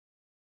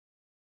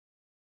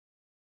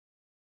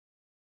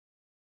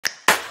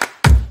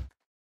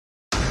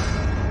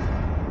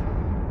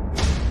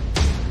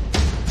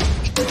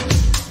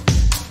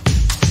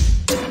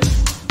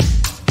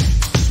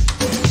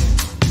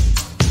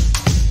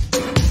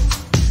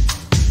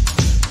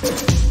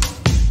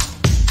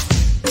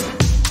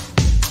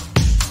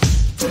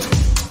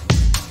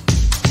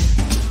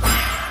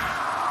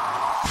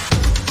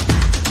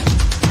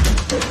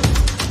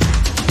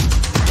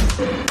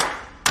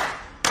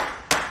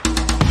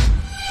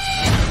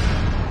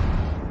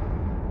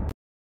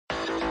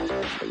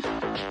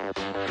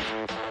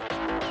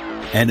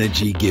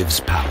Energy gives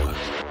power.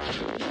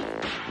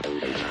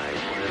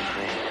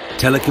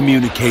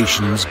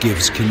 Telecommunications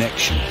gives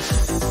connection.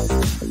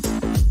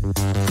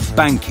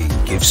 Banking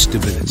gives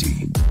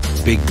stability.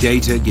 Big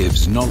data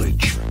gives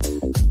knowledge.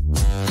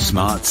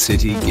 Smart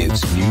city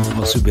gives new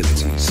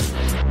possibilities.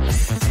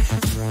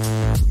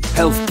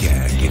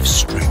 Healthcare gives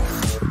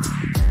strength.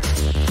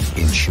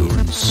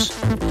 Insurance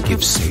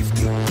gives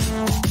safety.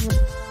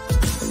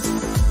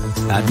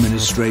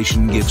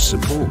 Administration gives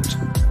support.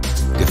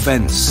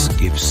 Defense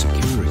gives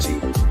security.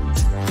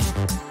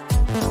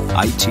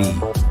 IT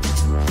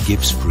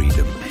gives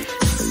freedom.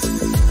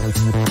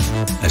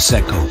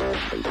 Asseco.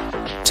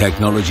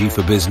 Technology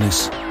for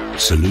business,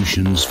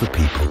 solutions for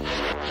people.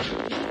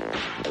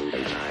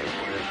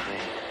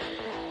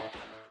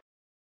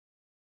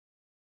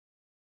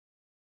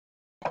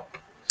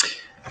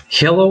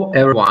 Hello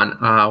everyone,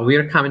 we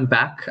are coming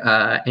back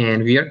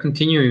and we are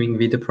continuing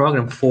with the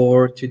program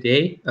for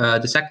today,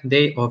 the second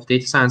day of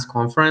Data Science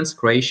Conference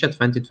Croatia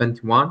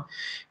 2021,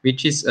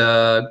 which is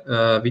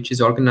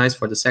organized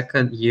for the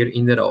second year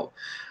in a row.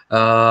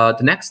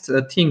 The next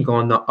thing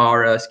on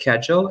our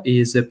schedule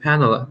is a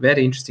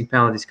very interesting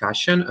panel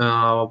discussion,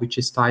 which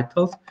is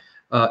titled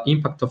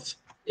Impact of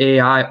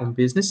AI on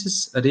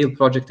Businesses, a real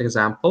project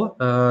example.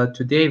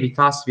 Today with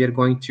us we are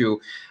going to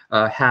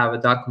have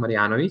Darko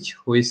Marjanovic,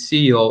 who is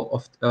CEO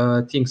of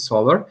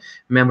Thingsolver,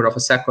 member of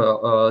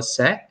Asseco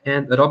SEE,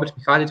 and Robert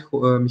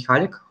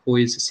Mihaljek, who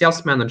is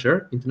Sales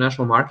Manager,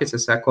 International Markets,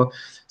 Asseco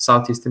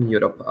Southeastern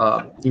Europe.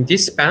 In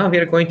this panel, we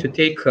are going to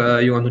take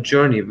you on a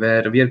journey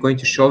where we are going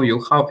to show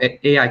you how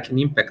AI can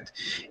impact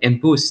and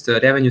boost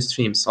revenue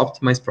streams,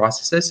 optimize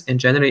processes, and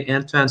generate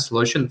end-to-end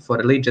solution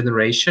for lead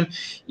generation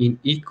in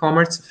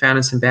e-commerce,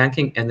 finance and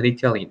banking, and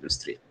retail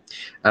industry.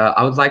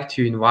 I would like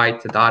to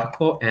invite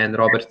Darko and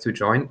Robert to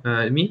join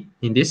me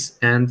in this,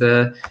 and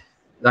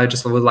I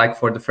just would like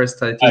for the first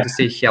thing to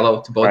say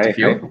hello to both of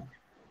you. Hi.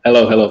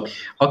 Hello, hello.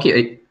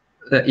 Okay,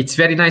 it's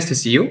very nice to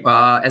see you.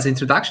 As an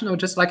introduction, I would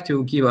just like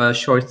to give a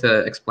short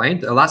explain.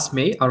 Last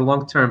May, our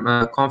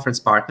long-term conference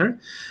partner,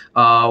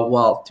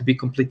 well, to be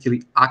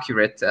completely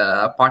accurate,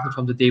 partner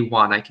from the day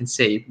one, I can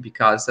say,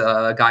 because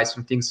guys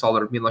from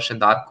Thingsolver, Milos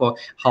and Darko,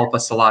 help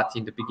us a lot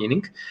in the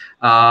beginning.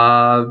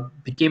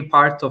 Became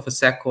part of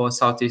Asseco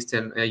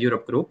Southeastern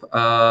Europe group.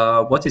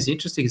 What is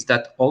interesting is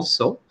that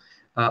also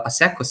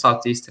Asseco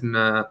Southeastern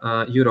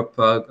Europe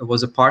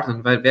was a partner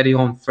of our very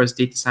own first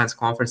data science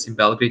conference in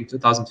Belgrade in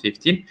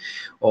 2015.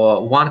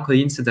 One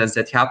coincidence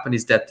that happened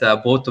is that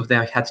both of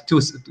them had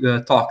two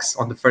talks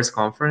on the first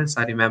conference.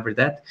 I remember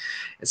that.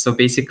 So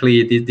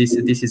basically,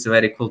 this is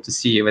very cool to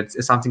see when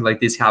something like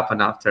this happen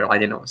after, I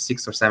don't know,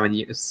 6 or 7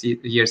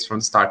 years from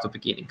the start of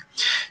beginning.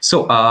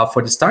 So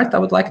for the start, I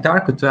would like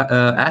Darko to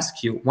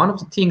ask you, one of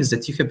the things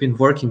that you have been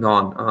working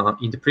on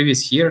in the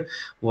previous year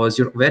was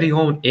your very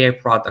own AI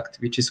product,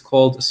 which is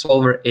called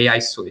Solver AI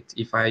Suite,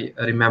 if I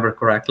remember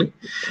correctly.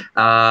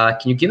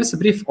 Can you give us a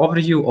brief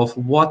overview of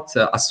what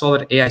a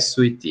Solver AI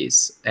Suite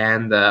is,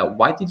 and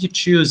why did you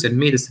choose and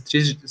made a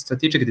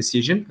strategic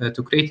decision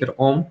to create your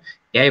own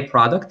AI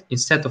product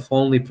instead of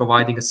only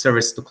providing a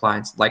service to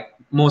clients like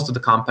most of the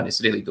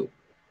companies really do?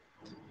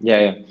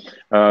 Yeah.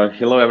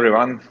 Hello,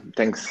 everyone.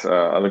 Thanks,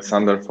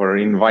 Alexander, for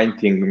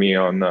inviting me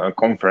on the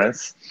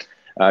conference.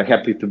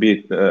 Happy to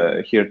be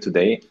here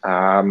today.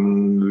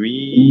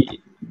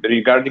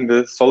 Regarding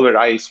the Solver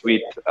AI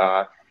Suite,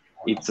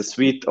 it's a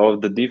suite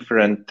of the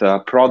different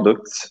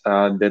products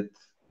that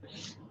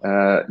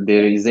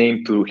there is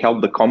aimed to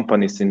help the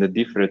companies in the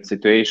different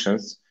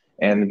situations.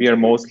 And we are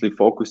mostly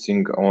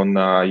focusing on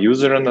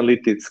user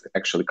analytics,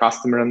 actually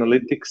customer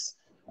analytics,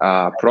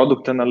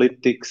 product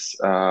analytics,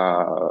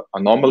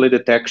 anomaly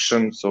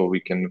detection, so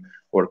we can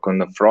work on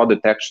the fraud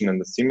detection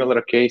and the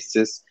similar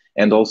cases,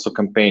 and also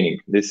campaigning.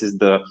 This is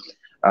the,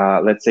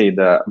 let's say,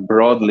 the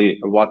broadly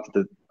what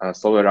the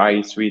Solver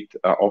AI Suite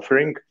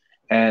offering.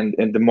 And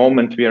at the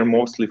moment, we are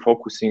mostly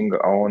focusing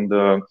on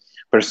the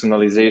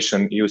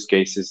personalization use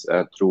cases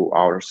through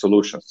our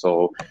solution.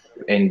 So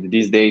in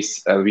these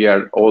days, we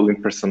are all in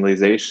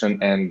personalization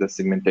and the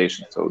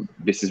segmentation. So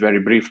this is very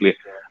briefly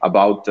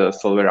about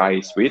Solver AI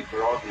Suite.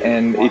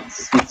 And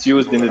it's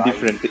used in the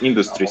different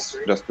industries,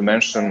 just to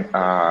mention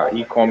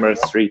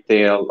e-commerce,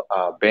 retail,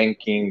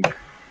 banking,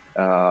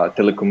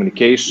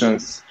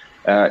 telecommunications.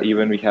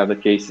 Even we have the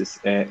cases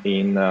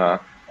in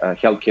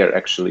healthcare,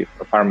 actually,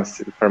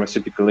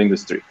 pharmaceutical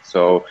industry.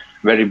 So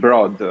very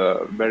broad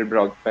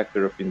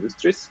spectrum of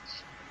industries.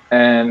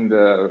 And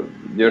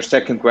your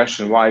second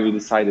question, why we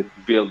decided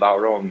to build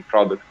our own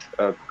product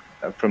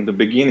from the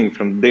beginning,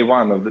 from day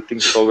one of the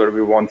Thingsolver,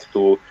 we want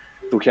to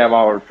have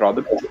our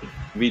product.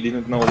 We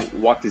didn't know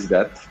what is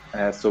that,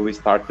 so we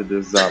started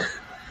as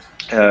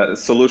a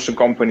solution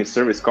company,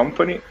 service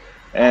company.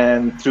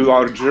 And through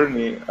our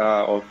journey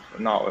of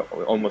now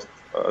almost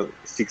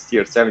 6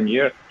 years, 7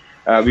 years,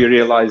 we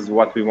realized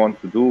what we want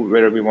to do,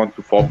 where we want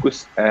to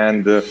focus.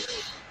 And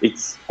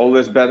it's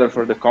always better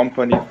for the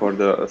company, for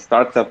the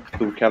startup,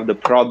 to have the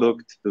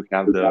product, to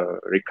have the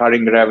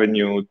recurring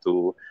revenue,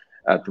 to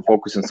to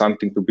focus on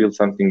something, to build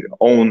something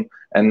own,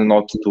 and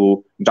not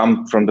to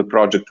jump from the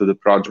project to the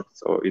project.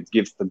 So it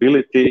gives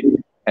stability,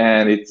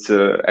 and it's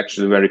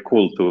actually very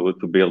cool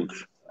to build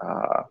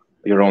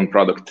your own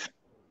product.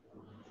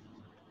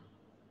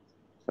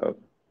 So.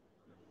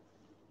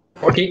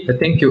 Okay,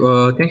 thank you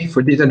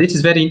for this. And this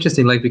is very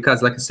interesting, like,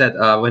 because, like I said,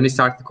 when we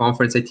started the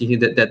conference, I think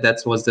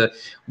that was the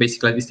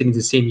basically we started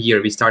the same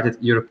year we started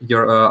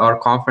our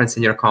conference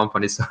in your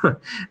company. So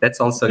that's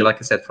also, like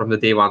I said, from the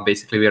day one,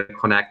 basically we are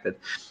connected.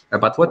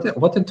 But what I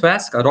want to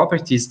ask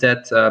Robert is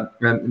that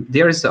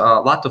there is a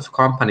lot of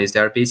companies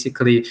that are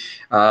basically,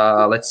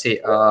 let's say,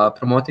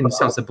 promoting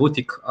themselves a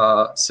boutique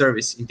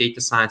service in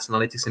data science,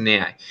 analytics, and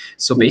AI.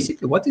 So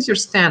basically, what is your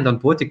stand on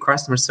boutique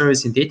customer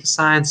service in data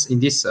science in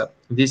these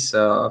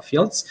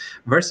fields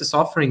versus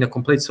offering a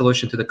complete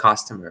solution to the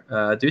customer?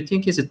 Do you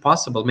think is it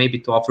possible maybe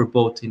to offer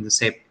both at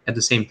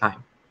the same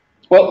time?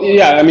 Well,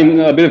 yeah, I mean,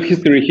 a bit of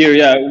history here.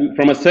 Yeah,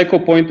 from a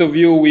Asseco point of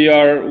view, we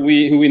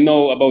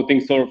know about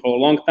Thingsolver for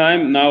a long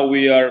time. Now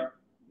we are,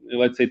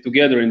 let's say,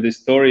 together in this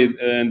story,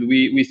 and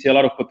we see a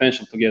lot of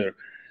potential together.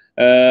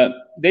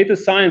 Data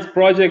science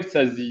projects,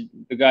 as the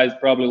guys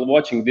probably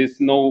watching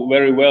this know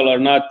very well, are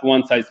not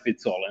one size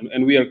fits all,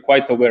 and we are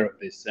quite aware of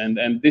this.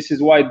 And this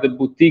is why the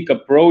boutique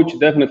approach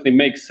definitely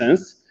makes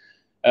sense.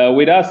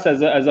 With us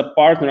as a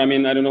partner, I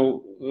mean, I don't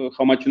know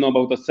how much you know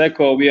about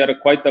Asseco. We are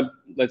quite a,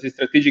 let's say,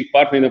 strategic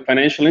partner in the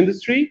financial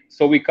industry,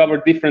 so we cover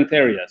different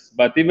areas.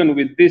 But even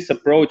with this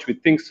approach,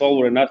 with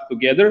Thingsolver and us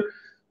together,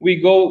 we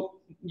go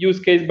use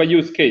case by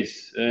use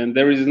case, and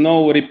there is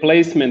no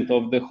replacement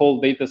of the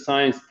whole data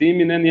science team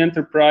in any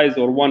enterprise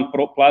or one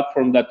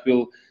platform that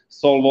will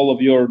solve all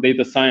of your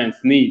data science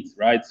needs,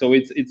 right? So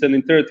it's an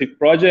iterative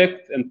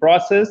project and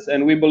process,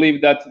 and we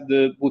believe that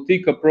the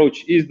boutique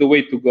approach is the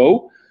way to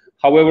go.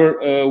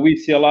 However, we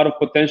see a lot of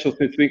potential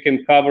since we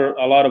can cover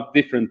a lot of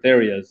different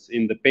areas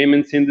in the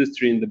payments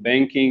industry, in the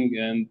banking,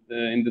 and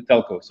in the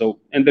telco, so,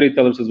 and the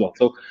retailers as well.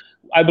 So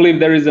I believe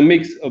there is a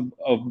mix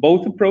of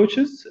both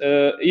approaches.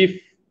 If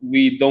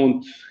we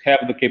don't have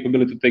the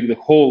capability to take the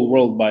whole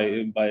world by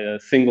a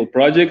single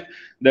project,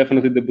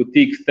 definitely the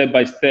boutique step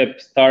by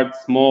step, start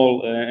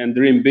small and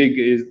dream big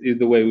is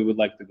the way we would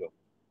like to go.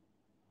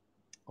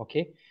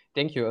 Okay.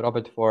 Thank you,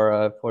 Robert,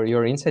 for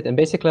your insight. And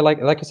basically, like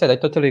you said, I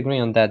totally agree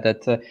on that.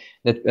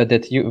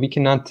 We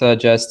cannot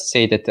just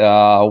say that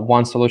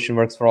one solution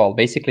works for all.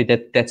 Basically,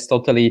 that's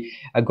totally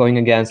going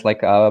against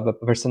like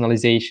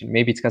personalization.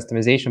 Maybe it's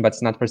customization, but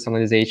it's not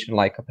personalization.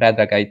 Like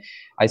Predrag,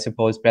 I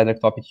suppose Predrag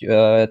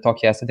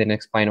talked yesterday and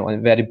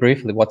explained very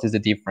briefly what is the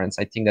difference.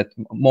 I think that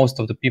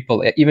most of the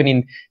people, even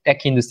in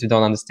tech industry,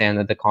 don't understand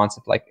the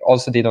concept. Like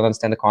also, they don't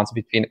understand the concept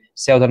between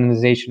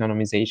pseudonymization and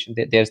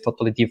anonymization. There's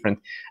totally different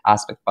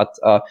aspect, but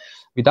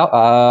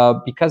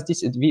because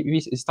we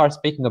start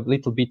speaking a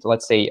little bit,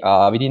 let's say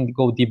we didn't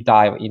go deep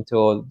dive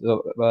into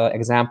the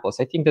examples.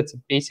 I think that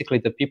basically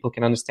the people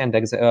can understand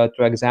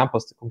through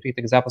examples, the concrete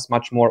examples,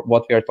 much more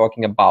what we are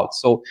talking about.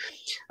 So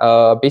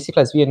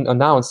basically, as we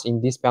announced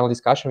in this panel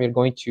discussion, we are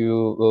going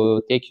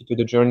to take you to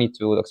the journey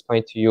to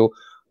explain to you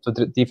to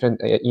the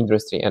different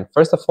industry. And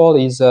first of all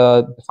is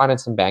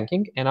finance and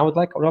banking. And I would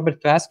like,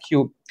 Robert, to ask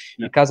you,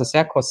 because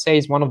Asseco SEE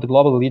is one of the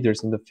global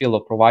leaders in the field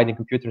of providing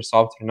computer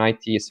software and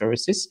IT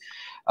services,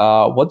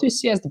 what do you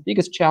see as the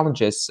biggest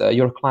challenges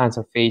your clients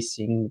are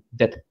facing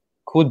that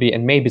could be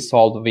and may be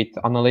solved with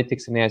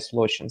analytics and AI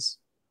solutions?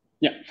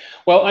 Yeah,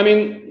 well, I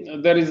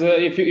mean, there is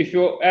if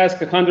you ask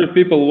 100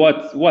 people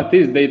what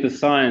is data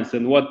science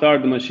and what are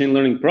the machine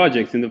learning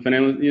projects in the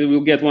financial, you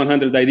will get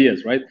 100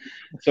 ideas, right?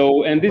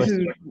 So, and this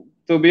is,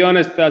 to be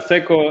honest,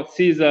 Asseco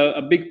sees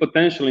a big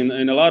potential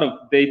in a lot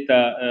of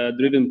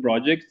data-driven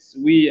projects.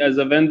 We, as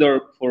a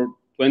vendor for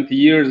 20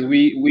 years,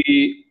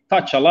 we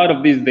touch a lot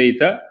of this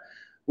data.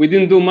 We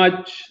didn't do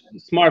much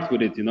smart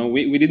with it, you know.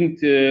 We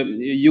didn't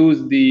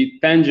use the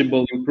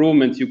tangible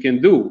improvements you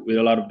can do with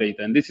a lot of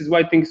data, and this is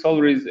why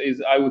Thingsolver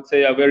is I would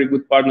say a very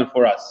good partner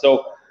for us.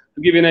 So,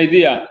 to give you an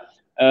idea,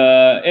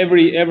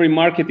 every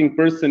marketing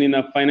person in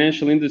a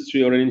financial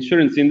industry or an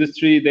insurance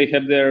industry, they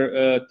have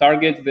their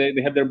targets,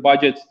 they have their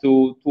budgets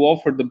to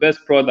offer the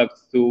best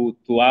products to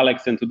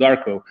Alex and to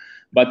Darko.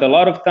 But a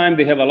lot of time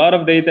they have a lot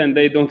of data and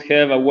they don't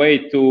have a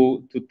way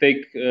to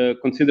take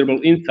considerable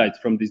insights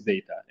from this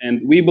data.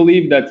 And we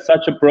believe that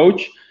such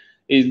approach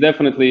is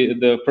definitely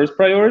the first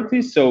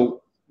priority.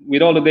 So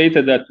with all the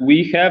data that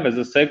we have as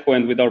Asseco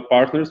and with our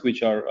partners,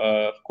 which are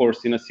of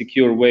course in a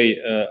secure way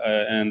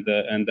and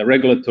a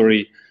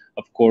regulatory,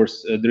 of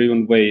course,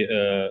 driven way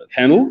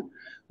handled,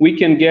 we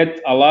can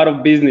get a lot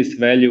of business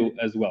value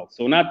as well.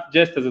 So not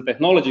just as a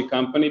technology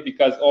company,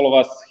 because all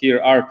of us here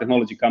are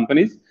technology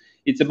companies.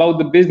 It's about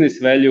the business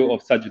value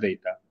of such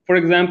data. For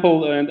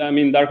example, and I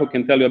mean, Darko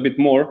can tell you a bit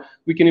more,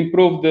 we can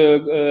improve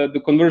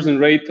the conversion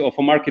rate of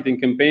a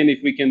marketing campaign if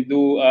we can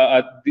do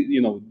a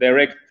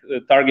direct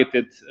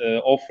targeted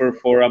offer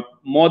for a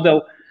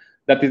model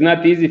that is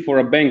not easy for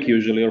a bank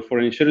usually or for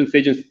an insurance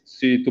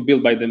agency to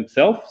build by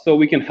themselves. So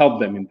we can help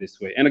them in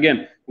this way. And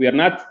again, we are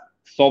not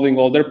solving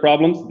all their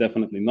problems,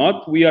 definitely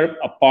not. We are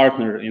a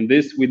partner in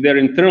this with their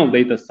internal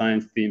data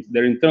science teams,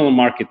 their internal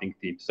marketing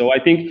teams. So I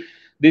think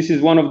this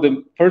is one of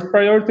the first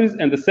priorities.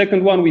 And the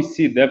second one we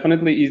see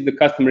definitely is the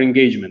customer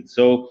engagement.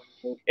 So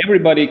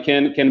everybody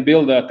can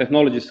build a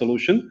technology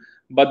solution,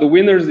 but the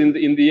winners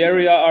in the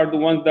area are the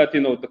ones that,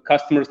 the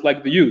customers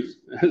like to use.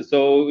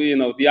 So,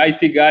 the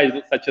IT guys,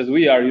 such as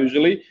we are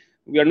usually,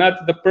 we are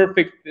not the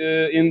perfect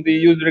in the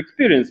user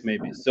experience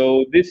maybe.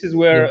 So this is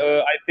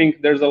where I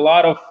think there's a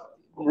lot of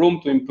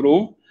room to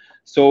improve.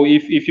 So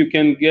if you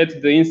can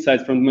get the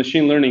insights from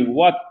machine learning,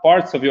 what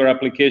parts of your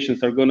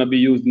applications are going to be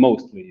used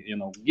mostly,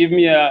 give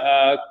me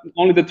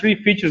only the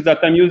 3 features that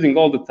I'm using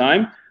all the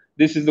time.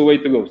 This is the way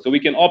to go. So we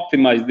can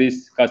optimize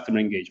this customer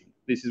engagement.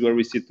 This is where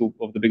we see 2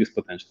 of the biggest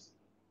potentials.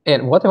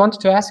 And what I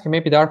wanted to ask you,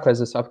 maybe Darko, as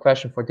a sub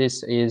question for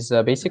this, is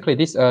basically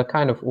this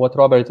kind of what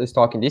Robert is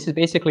talking. This is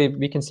basically,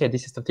 we can say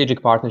this is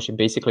strategic partnership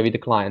basically with the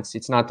clients.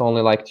 It's not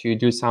only like to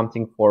do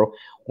something for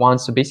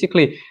once. So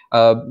basically,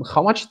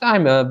 how much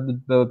time,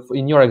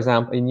 in your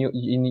example, in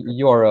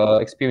your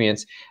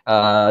experience,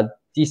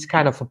 this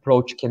kind of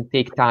approach can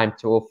take time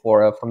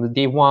from the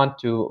day one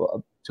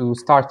to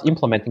start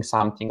implementing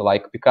something,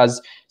 like, because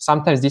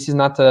sometimes this is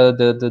not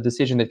the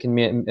decision that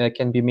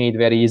can be made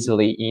very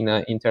easily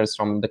in terms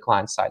from the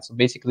client side. So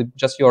basically,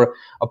 just your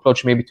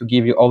approach, maybe to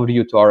give you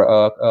overview to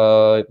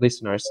our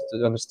listeners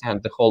to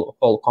understand the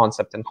whole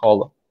concept and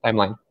whole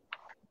timeline.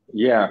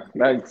 Yeah,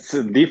 that's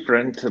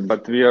different,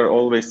 but we are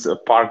always a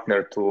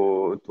partner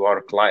to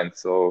our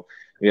clients. So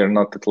we are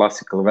not a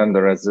classical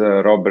vendor, as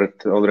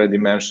Robert already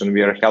mentioned.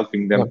 We are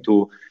helping them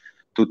to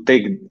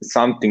take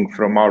something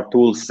from our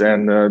tools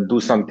and do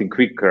something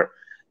quicker.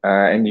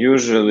 And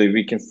usually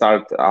we can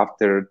start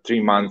after 3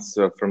 months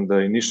from the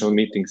initial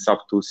meetings up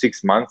to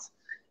 6 months.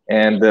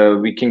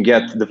 And we can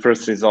get the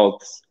first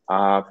results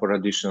for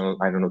additional,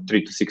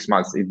 3 to 6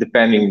 months,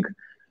 depending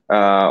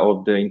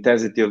of the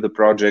intensity of the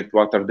project,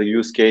 what are the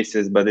use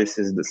cases. But this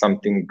is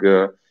something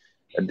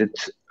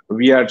that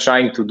we are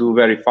trying to do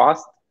very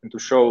fast and to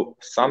show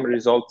some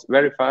results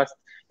very fast.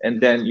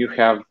 And then you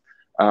have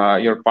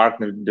your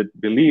partner that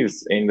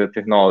believes in the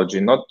technology,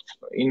 not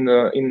in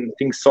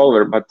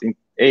Thingsolver, but in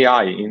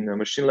AI, in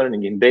machine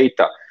learning, in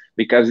data,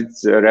 because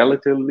it's a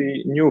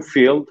relatively new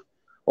field.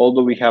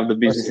 Although we have the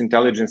business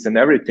intelligence and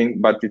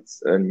everything, but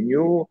it's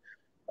new.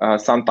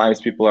 Sometimes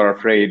people are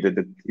afraid that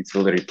it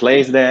will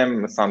replace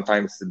them.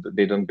 Sometimes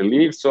they don't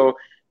believe. So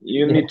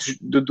you need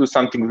to do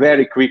something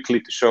very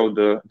quickly to show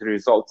the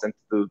results and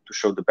to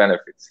show the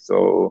benefits.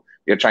 So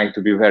we are trying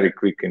to be very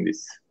quick in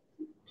this.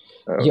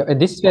 Yeah, and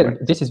this is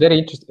very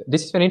interesting.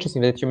 This is very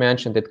interesting that you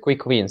mentioned that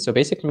quick win. So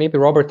basically, maybe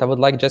Robert, I would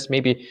like just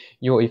maybe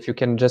if you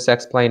can just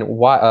explain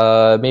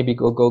why. Maybe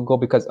go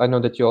because I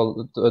know that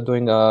you're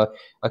doing a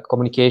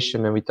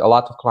communication with a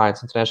lot of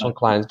clients, international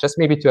clients. Just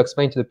maybe to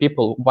explain to the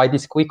people why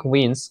these quick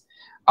wins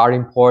are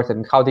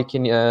important, how they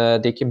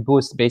can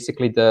boost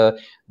basically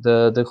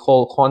the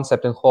whole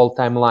concept and whole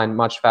timeline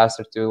much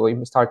faster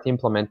to start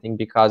implementing.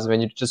 Because when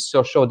you just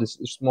show these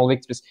small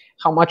victories,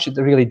 how much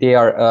really they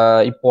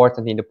are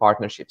important in the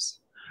partnerships.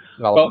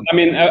 Well, I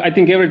mean, I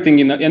think everything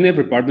in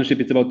every partnership,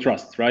 it's about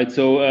trust, right?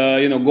 So,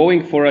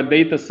 going for a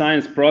data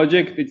science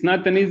project, it's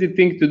not an easy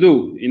thing to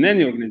do in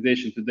any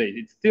organization today.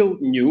 It's still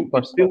new,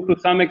 it's still to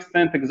some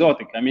extent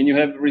exotic. I mean, you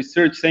have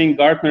research saying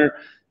Gartner,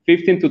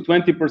 15 to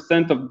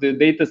 20% of the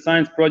data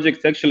science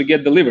projects actually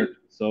get delivered.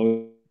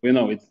 So,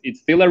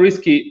 it's still a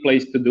risky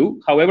place to do.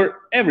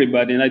 However,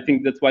 everybody, and I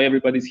think that's why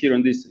everybody's here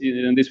on this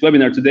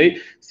webinar today,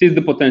 sees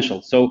the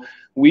potential. So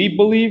we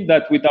believe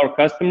that with our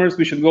customers,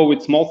 we should go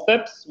with small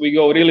steps. We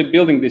go really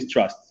building this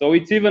trust. So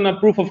it's even a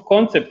proof of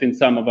concept in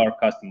some of our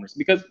customers,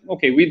 because,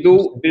 okay, we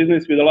do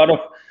business with a lot of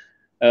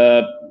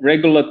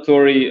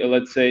regulatory,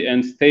 let's say,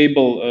 and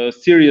stable,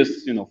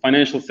 serious,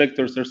 financial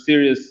sectors or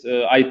serious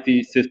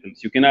IT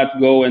systems. You cannot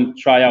go and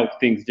try out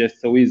things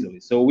just so easily.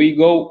 So we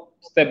go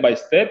step by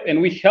step, and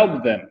we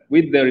help them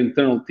with their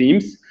internal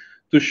teams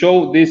to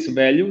show this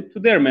value to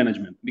their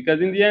management,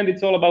 because in the end,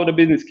 it's all about a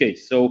business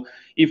case. So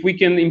if we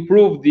can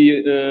improve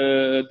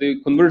the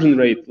conversion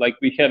rate, like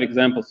we have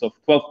examples of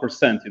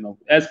 12%,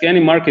 ask any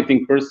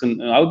marketing person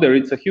out there,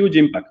 it's a huge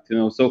impact,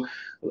 So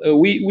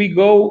we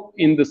go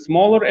in the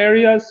smaller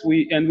areas,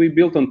 we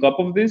build on top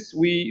of this.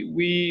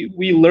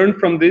 We learn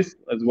from this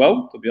as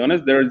well. To be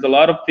honest, there is a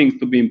lot of things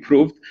to be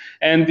improved,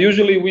 and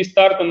usually we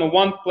start on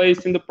one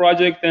place in the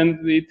project,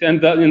 and it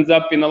ends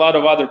up in a lot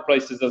of other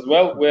places as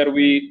well, where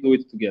we do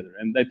it together.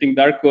 And I think,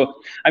 Darko,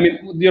 I mean,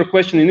 your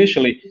question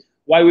initially,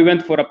 why we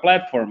went for a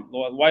platform,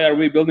 why are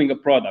we building a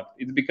product?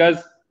 It's because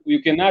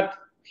you cannot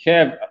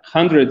have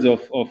hundreds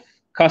of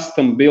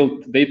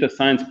custom-built data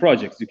science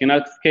projects. You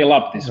cannot scale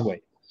up this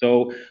way.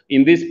 So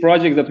in this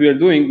project that we are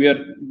doing, we are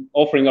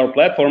offering our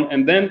platform,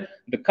 and then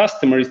the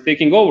customer is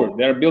taking over.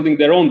 They are building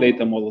their own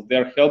data models. They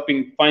are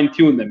helping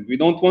fine-tune them. We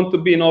don't want to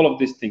be in all of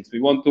these things. We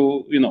want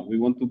to, we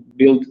want to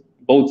build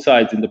both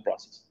sides in the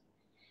process.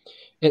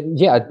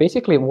 Yeah,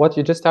 basically what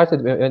you just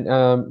started,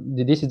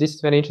 and this is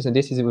very interesting.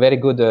 This is a very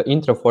good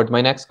intro for my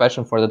next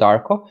question for the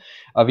Darko,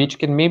 which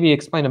can maybe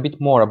explain a bit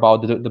more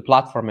about the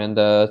platform and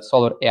the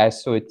Solar AI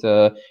suite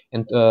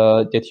and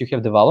that you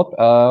have developed.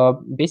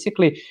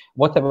 Basically,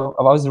 what I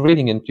was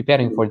reading and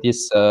preparing for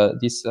this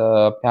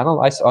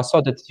panel, I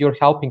saw that you're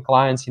helping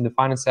clients in the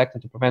finance sector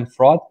to prevent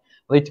fraud,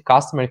 let the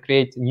customer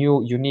create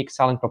new unique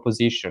selling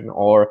proposition,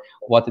 or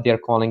what they're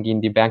calling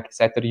in the banking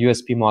sector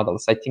USP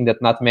models. I think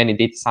that not many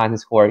data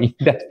scientists who are in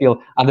that field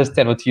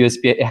understand what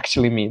USP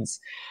actually means.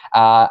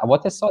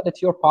 What I saw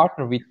that you're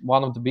partnered with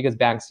one of the biggest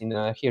banks in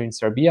here in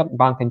Serbia,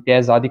 Bank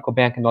NPS, Adiko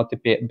Bank, and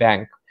OTP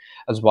Bank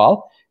as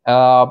well.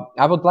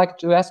 I would like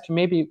to ask you,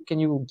 maybe can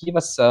you give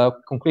us a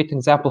concrete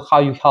example how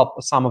you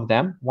help some of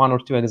them, one or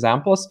two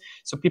examples,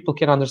 so people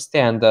can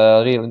understand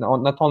really,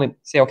 not only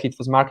say, okay, it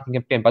was marketing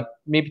campaign, but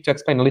maybe to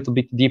explain a little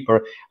bit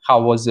deeper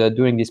how was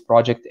doing this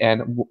project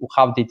and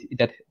how did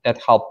that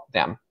help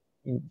them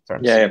in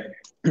terms. Yeah.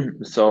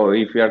 So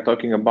if we are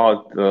talking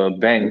about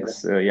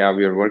banks, yeah,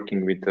 we are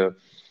working with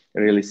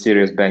really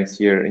serious banks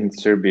here in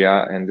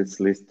Serbia, and this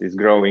list is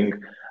growing.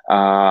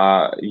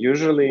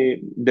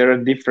 Usually there are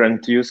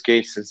different use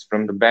cases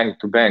from the bank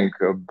to bank,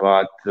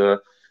 but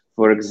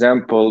for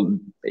example,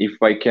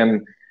 if I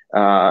can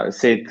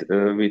say it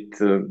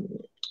with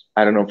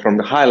I don't know, from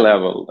the high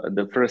level,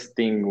 the first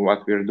thing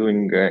what we're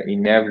doing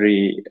in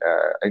every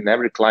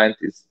client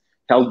is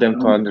help them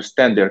to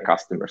understand their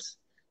customers.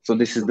 So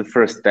this is the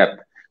first step.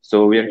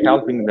 So we are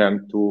helping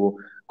them to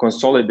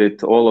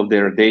consolidate all of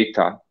their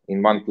data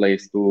in one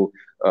place, to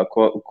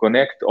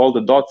connect all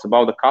the dots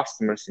about the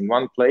customers in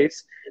one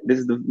place. This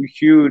is the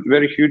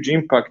very huge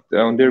impact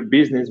on their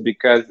business,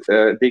 because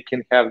they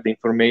can have the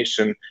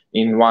information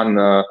in one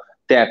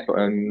tap,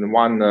 in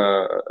one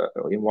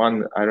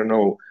I don't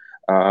know,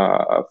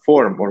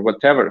 form or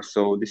whatever.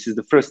 So this is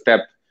the first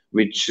step,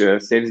 which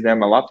saves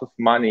them a lot of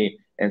money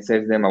and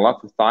saves them a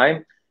lot of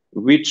time,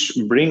 which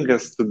brings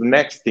us to the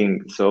next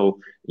thing. So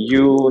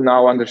you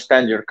now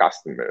understand your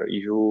customer,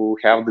 you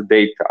have the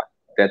data.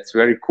 That's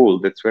very cool,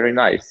 that's very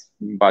nice,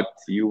 but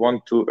you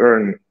want to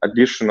earn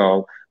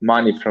additional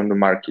money from the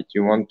market.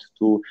 You want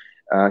to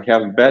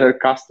have better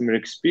customer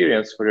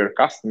experience for your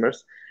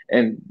customers,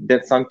 and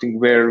that's something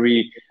where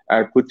we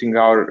are putting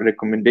our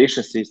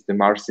recommendation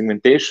system, our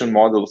segmentation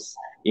models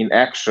in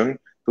action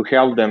to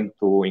help them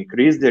to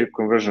increase their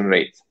conversion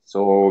rates.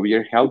 So we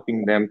are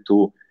helping them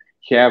to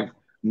have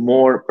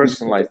more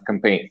personalized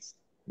campaigns.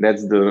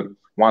 That's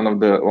one of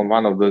the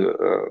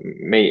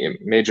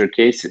major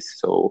cases.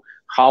 So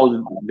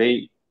how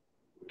they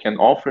can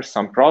offer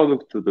some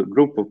product to the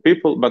group of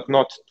people, but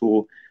not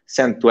to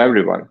send to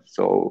everyone.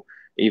 So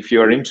if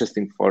you're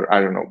interested for,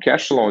 I don't know,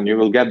 cash loan, you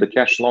will get the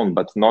cash loan,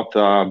 but not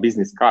a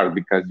business card,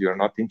 because you're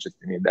not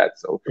interested in that.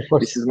 So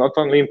this is not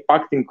only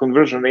impacting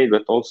conversion rate,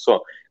 but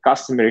also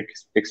customer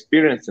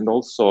experience, and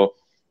also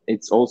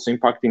it's also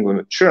impacting on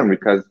the churn,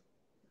 because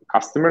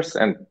customers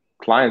and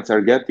clients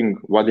are getting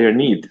what they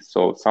need.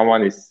 So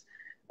someone is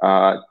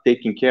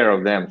taking care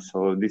of them.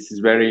 So this is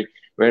very,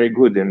 very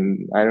good.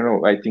 And I don't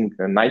know, I think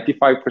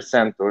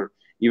 95%, or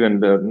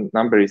even the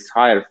number is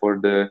higher for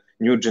the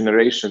new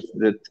generations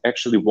that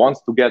actually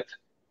wants to get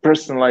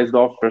personalized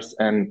offers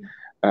and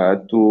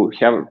to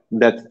have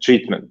that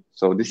treatment.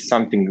 So this is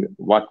something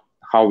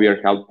how we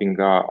are helping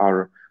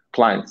our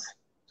clients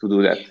to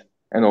do that,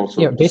 and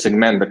also to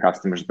segment the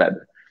customers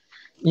better.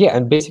 Yeah,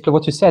 and basically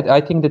what you said, I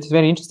think that's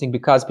very interesting,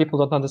 because people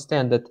don't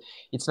understand that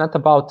it's not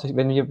about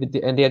when you,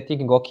 and they are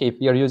thinking, okay, if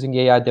we are using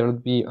AI, there will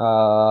be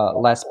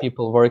less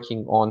people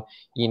working on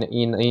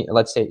in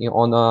let's say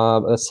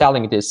on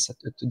selling this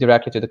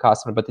directly to the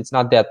customer. But it's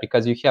not that,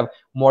 because you have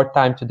more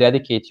time to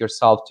dedicate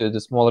yourself to the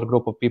smaller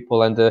group of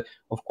people, and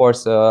of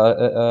course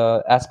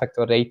aspect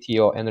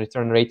ratio and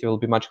return ratio will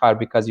be much higher,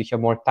 because you have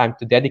more time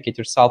to dedicate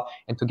yourself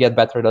and to get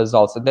better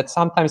results. And that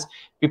sometimes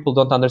people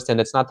don't understand.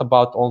 It's not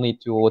about only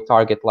to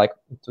target, like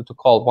to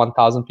call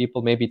 1,000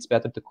 people. Maybe it's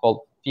better to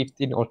call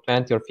 15 or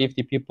 20 or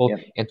 50 people,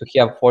 and to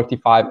have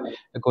 45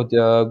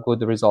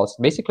 good results.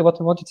 Basically, what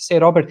I wanted to say,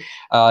 Robert,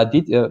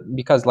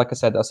 because like I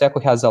said,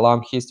 Asseco has a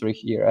long history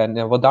here,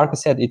 and what Darko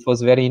said, it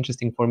was very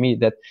interesting for me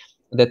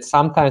that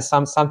sometimes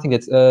something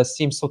that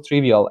seems so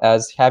trivial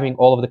as having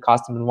all of the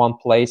customers in one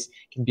place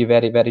can be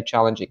very, very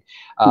challenging.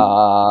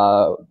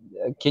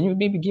 Can you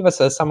maybe give us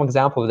some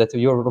example that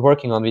you're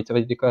working on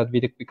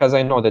because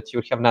I know that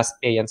you have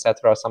NastPay,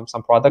 etc.,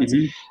 some products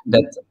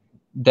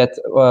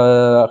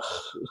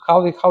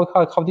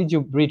how did you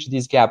bridge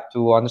this gap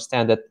to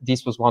understand that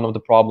this was one of the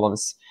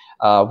problems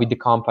with the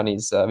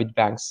companies, with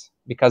banks?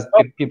 Because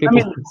people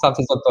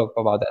sometimes don't talk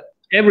about that.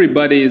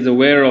 Everybody is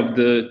aware of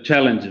the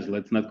challenges.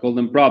 Let's not call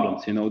them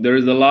problems. You know, there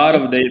is a lot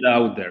of data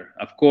out there.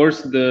 Of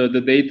course,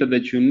 the data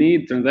that you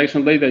need,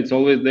 transactional data, it's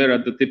always there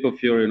at the tip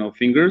of your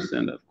fingers,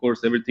 and of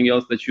course everything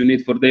else that you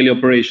need for daily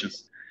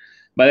operations.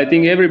 But I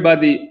think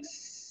everybody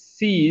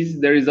sees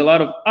there is a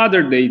lot of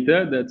other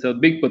data that's a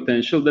big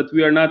potential that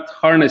we are not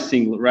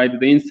harnessing the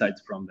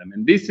insights from them.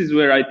 And this is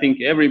where I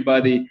think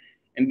everybody,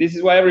 and this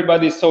is why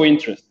everybody is so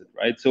interested,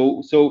 right?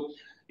 So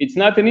it's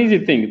not an easy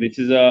thing. This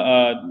is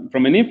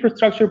from an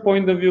infrastructure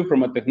point of view,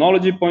 from a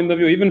technology point of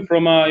view, even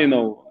from a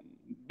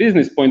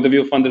business point of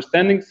view of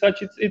understanding such.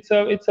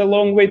 It's a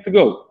long way to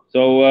go.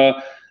 So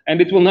and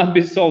it will not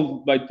be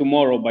solved by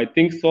tomorrow by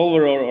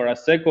Thingsolver or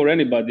Asseco or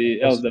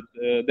anybody else. That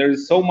there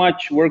is so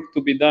much work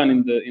to be done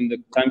in the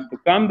times to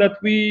come that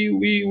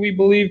we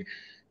believe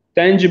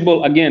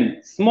tangible,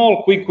 again,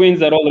 small quick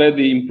wins are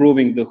already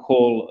improving the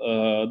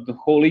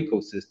whole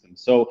ecosystem.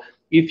 So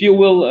if you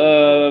will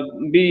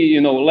be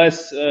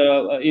less,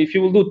 if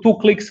you will do 2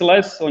 clicks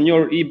less on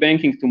your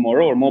e-banking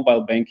tomorrow or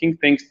mobile banking,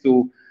 thanks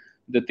to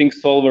the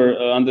Thingsolver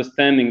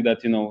understanding that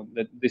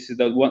that this is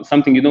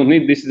something you don't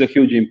need, this is a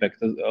huge impact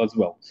as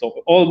well. So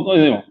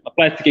a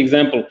plastic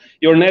example,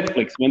 your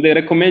Netflix, when they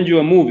recommend you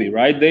a movie,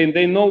 right?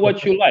 They know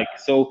what you like.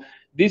 So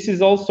this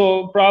is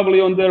also probably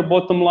on their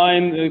bottom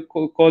line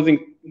causing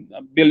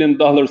 $1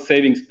 billion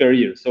savings per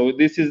year. So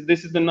this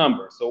is the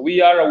number. So we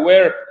are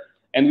aware,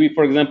 and we,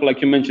 for example,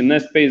 like you mentioned,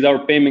 NestPay is our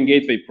payment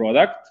gateway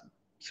product,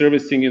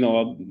 servicing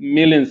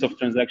millions of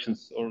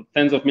transactions or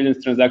tens of millions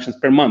of transactions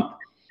per month.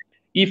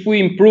 If we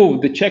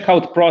improve the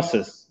checkout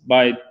process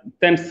by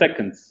 10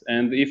 seconds,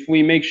 and if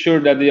we make sure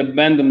that the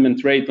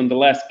abandonment rate on the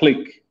last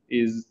click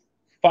is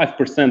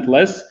 5%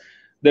 less,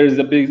 there is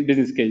a big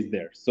business case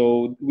there.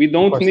 So we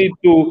don't need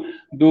to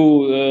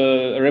do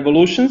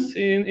revolutions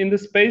in the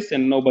space,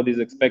 and nobody's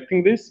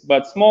expecting this,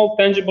 but small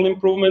tangible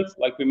improvements,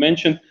 like we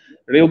mentioned,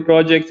 real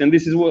projects. And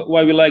this is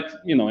why we like,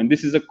 and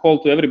this is a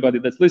call to everybody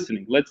that's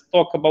listening. Let's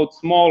talk about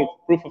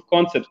small proof of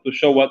concepts to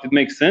show what it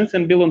makes sense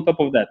and build on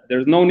top of that.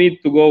 There's no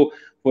need to go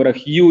for a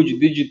huge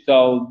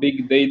digital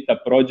big data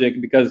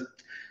project, because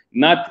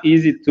not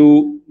easy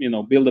to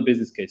build a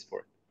business case for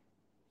it.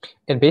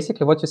 And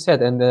basically what you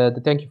said, and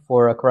thank you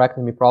for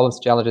correcting me, problems,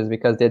 challenges,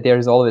 because there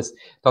is always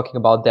talking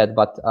about that.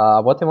 But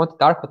what I wanted,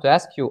 Darko, to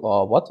ask you,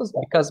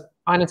 because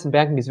finance and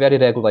banking is very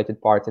regulated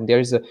part, and there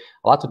is a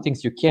lot of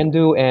things you can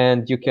do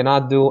and you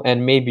cannot do,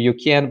 and maybe you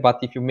can, but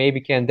if you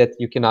maybe can, that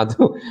you cannot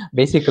do.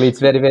 Basically,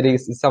 it's very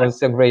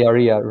some gray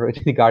area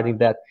regarding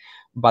that.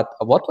 But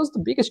what was the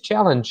biggest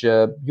challenge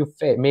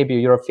maybe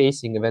you're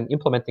facing when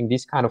implementing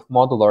this kind of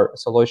modular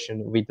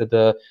solution with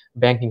the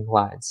banking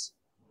clients?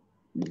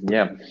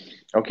 Yeah.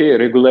 Okay,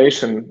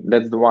 regulation,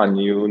 that's the one.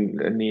 You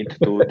need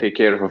to take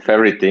care of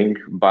everything,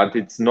 but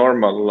it's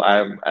normal.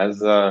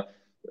 As a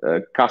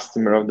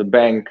customer of the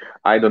bank,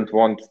 I don't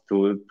want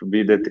to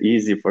be that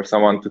easy for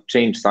someone to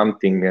change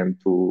something and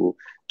to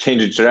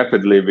change it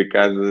rapidly,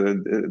 because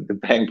the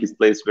bank is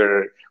place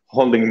where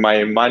holding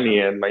my money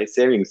and my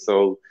savings.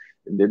 So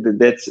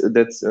that's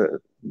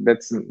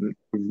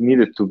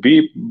needed to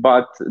be,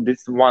 but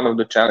this is one of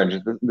the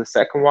challenges. The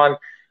second one,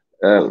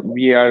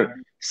 we are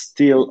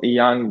still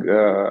young,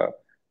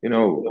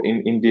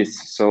 in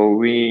this. So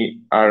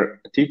we are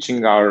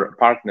teaching our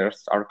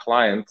partners, our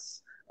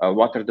clients,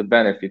 what are the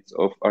benefits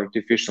of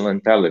artificial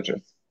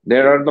intelligence.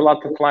 There are a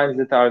lot of clients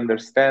that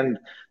understand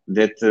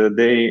that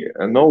they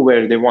know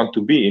where they want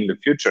to be in the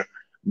future,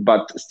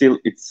 but still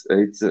it's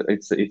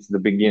the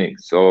beginning.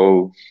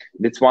 So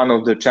that's one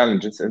of the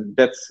challenges, and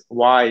that's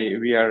why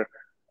we are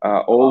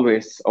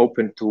always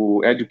open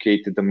to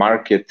educate the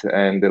market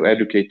and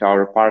educate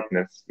our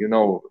partners.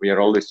 We are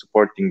always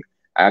supporting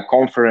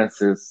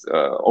conferences,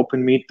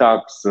 open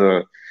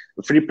meetups,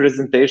 free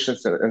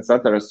presentations,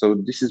 etc. So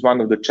this is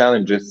one of the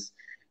challenges,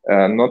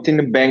 not in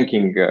the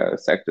banking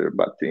sector,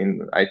 but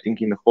I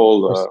think in the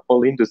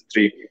whole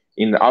industry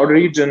in our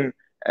region,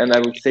 and I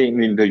would say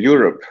in the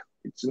Europe.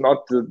 It's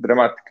not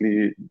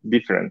dramatically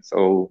different.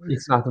 So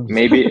it's not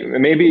maybe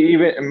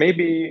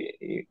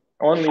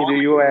only the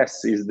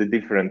US is the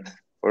different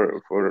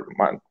for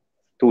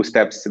 2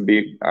 steps to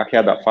be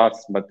ahead of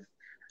us, but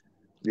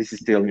this is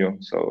still new.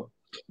 So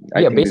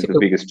I think this is the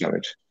biggest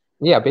challenge.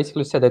 Yeah,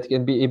 basically said that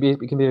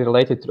it can be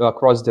related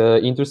across the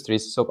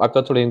industries. So I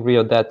totally agree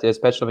with that,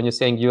 especially when you're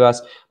saying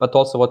US, but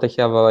also what I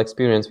have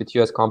experience with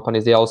US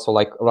companies, they also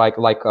like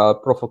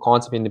proof of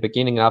concept in the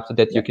beginning, and after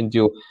that you can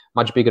do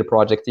much bigger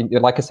projects.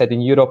 Like I said,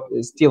 in Europe,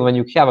 still when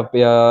you have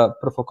a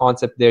proof of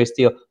concept, there is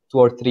still 2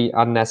 or 3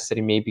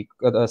 unnecessary maybe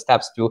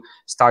steps to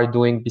start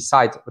doing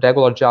beside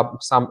regular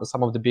job,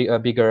 some of the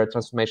bigger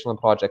transformational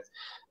projects.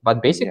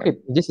 But basically,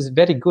 this is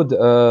very good.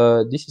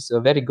 This is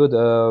a very good,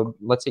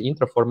 let's say,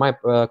 intro for my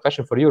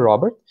question for you,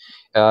 Robert.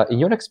 In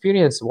your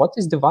experience, what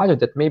is the value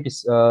that may be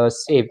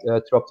saved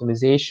through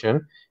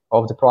optimization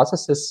of the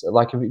processes?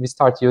 Like we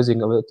start using,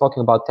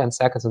 talking about 10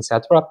 seconds,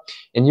 etc.,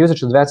 and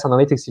usage advanced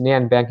analytics in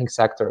the banking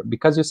sector.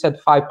 Because you said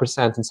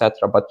 5%,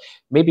 etc., but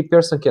maybe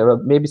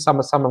maybe some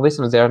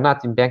listeners, they are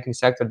not in banking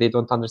sector, they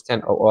don't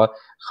understand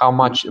how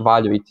much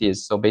value it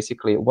is. So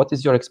basically, what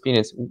is your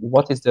experience?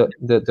 What is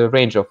the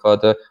range of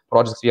the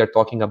projects we are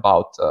talking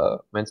about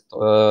when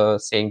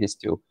saying these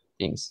 2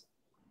 things?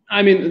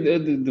 I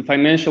mean, the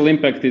financial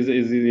impact is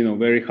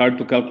very hard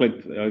to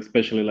calculate,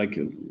 especially like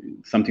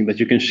something that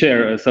you can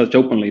share such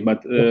openly.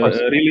 But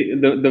really,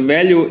 the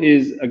value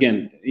is,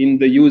 again, in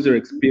the user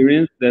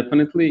experience,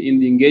 definitely in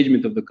the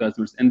engagement of the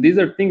customers. And these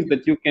are things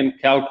that you can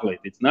calculate.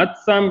 It's not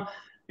some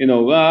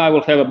I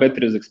will have a better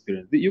user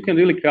experience. You can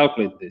really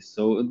calculate this.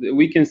 So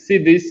we can see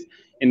this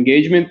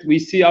engagement. We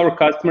see our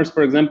customers,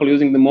 for example,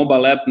 using the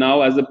mobile app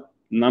now as a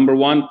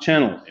 #1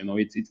 channel.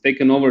 It's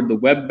taken over the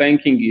web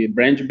banking,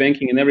 branch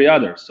banking, and every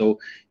other. So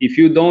if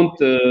you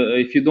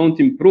don't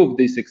improve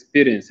this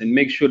experience and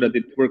make sure that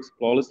it works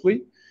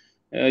flawlessly,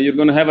 you're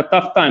going to have a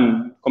tough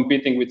time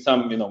competing with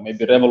some,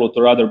 maybe Revolut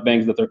or other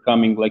banks that are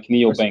coming, like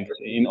neobanks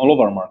in all of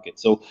our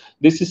markets. So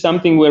this is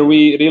something where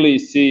we really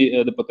see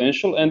the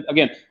potential. And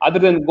again, other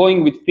than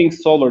going with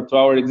Thingsolver to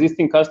our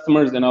existing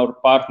customers and our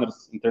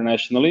partners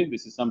internationally,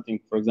 this is something,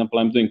 for example,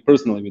 I'm doing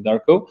personally with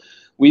Darko.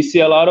 We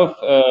see a lot of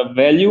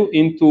value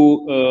into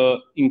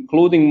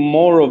including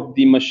more of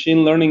the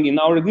machine learning in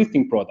our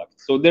existing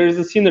products. So there is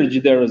a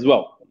synergy there as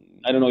well.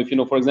 I don't know if you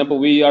know, for example,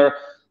 we are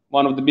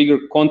one of the bigger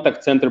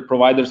contact center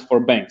providers for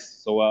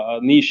banks. So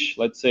a niche,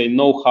 let's say,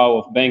 know-how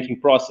of banking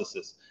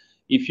processes.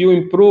 If you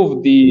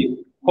improve the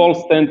call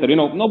center,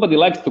 nobody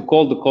likes to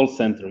call the call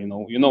center.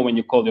 When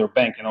you call your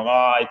bank,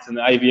 it's an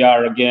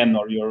IVR again,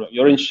 or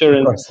your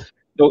insurance.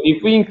 So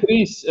if we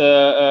increase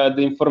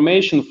the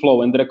information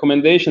flow and the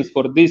recommendations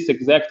for this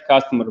exact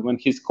customer when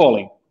he's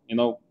calling,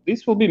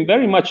 this will be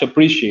very much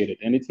appreciated.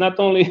 And it's not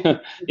only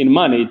in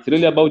money, it's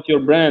really about your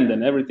brand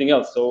and everything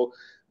else. So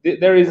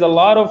there is a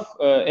lot of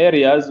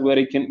areas where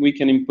we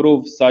can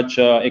improve such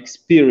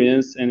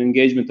experience and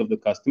engagement of the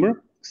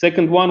customer.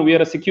 Second one, we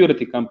are a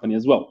security company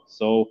as well.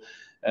 So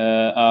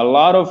a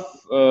lot of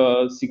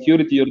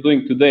security you're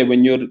doing today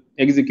when you're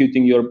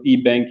executing your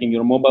e-banking,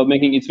 your mobile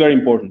banking, it's very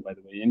important, by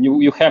the way, and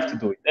you have to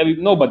do it.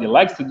 Nobody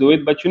likes to do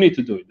it, but you need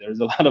to do it. There's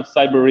a lot of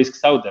cyber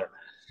risks out there.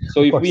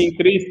 So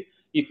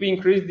if we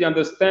increase the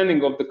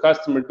understanding of the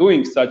customer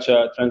doing such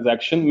a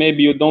transaction,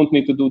 maybe you don't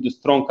need to do the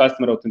strong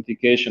customer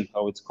authentication,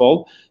 how it's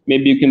called.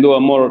 Maybe you can do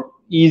a more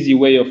easy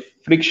way of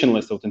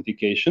frictionless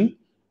authentication.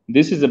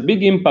 This is a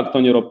big impact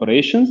on your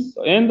operations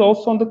and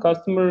also on the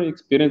customer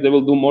experience. They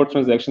will do more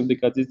transactions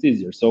because it's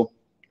easier. So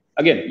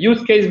again,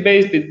 use case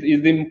based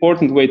is the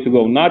important way to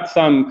go, not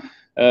some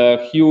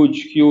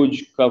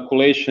huge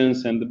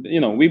calculations. And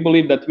we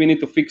believe that we need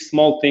to fix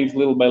small things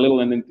little by little,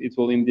 and it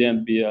will in the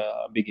end be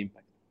a big impact.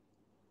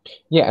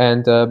 Yeah,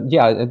 and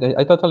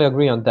I totally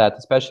agree on that.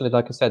 Especially,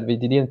 like I said, we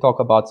didn't talk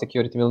about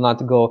security. We'll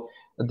not go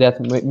that.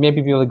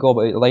 Maybe we will go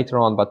later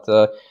on. But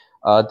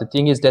the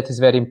thing is that is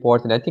very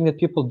important. I think that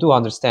people do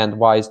understand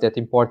why is that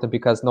important,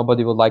 because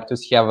nobody would like to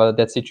have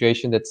that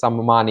situation that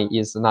some money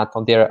is not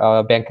on their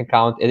bank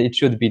account. It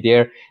should be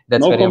there.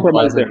 That's no very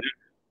compromise there.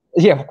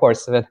 Yeah, of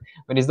course. When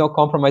there's no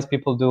compromise,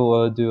 people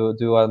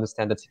do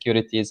understand that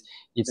security is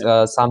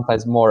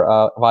sometimes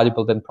more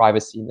valuable than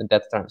privacy in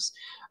that terms.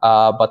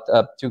 But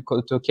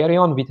to carry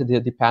on with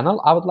the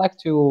panel, I would like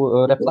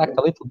to reflect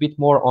a little bit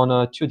more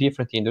on two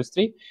different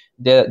industries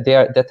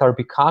that are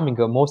becoming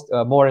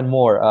more and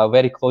more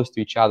very close to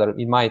each other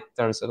in my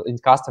terms, in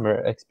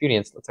customer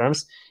experience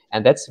terms,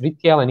 and that's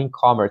retail and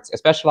e-commerce,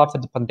 especially after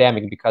the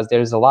pandemic, because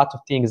there is a lot of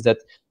things that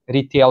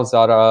retails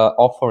are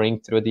offering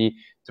through the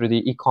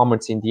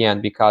e-commerce in the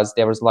end, because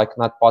there was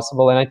not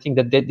possible. And I think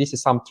that this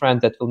is some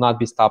trend that will not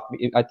be stopped.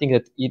 I think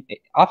that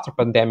after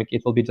pandemic,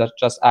 it will be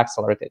just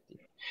accelerated.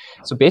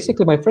 So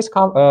basically, my first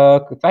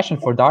question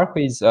for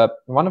Darko is,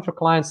 one of your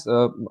clients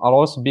are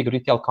also big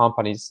retail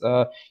companies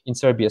in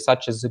Serbia,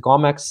 such as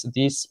Gomex,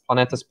 this,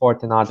 Planeta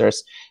Sport, and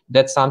others.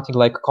 That's something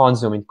like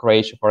Konzum in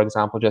Croatia, for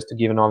example, just to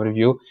give an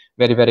overview.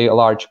 Very, very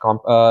large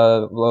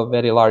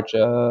very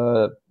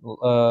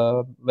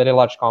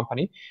large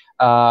company.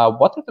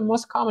 What are the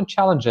most common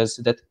challenges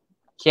that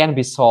can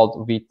be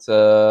solved with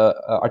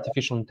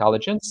artificial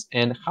intelligence,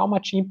 and how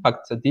much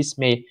impact this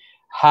may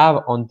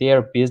have on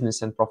their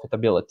business and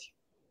profitability?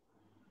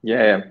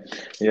 Yeah.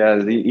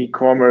 The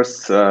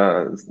e-commerce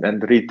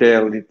and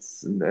retail,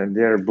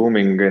 they're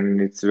booming, and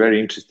it's a very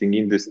interesting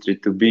industry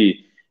to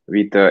be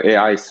with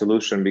AI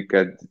solution,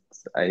 because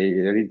I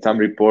read some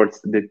reports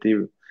that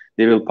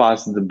they will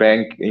pass the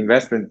bank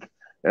investment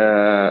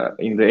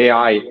in the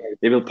AI.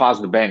 They will pass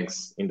the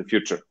banks in the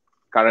future.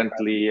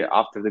 Currently,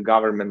 after the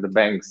government, the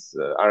banks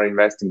are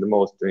investing the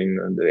most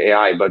in the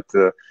AI, but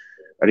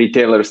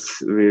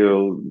retailers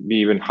will be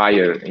even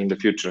higher in the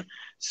future.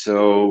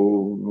 So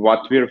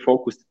what we're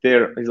focused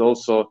there is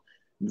also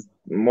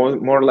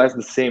more or less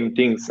the same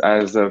things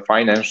as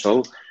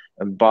financial,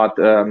 but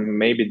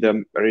maybe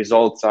the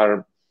results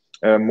are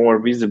more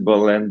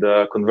visible, and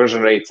the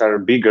conversion rates are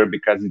bigger,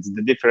 because it's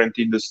the different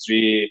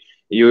industry.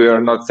 You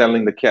are not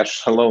selling the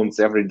cash loans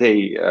every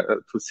day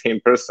to the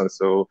same person,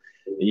 so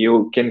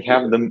you can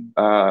have them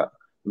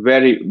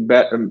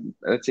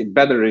let's say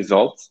better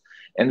results.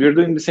 And we're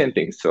doing the same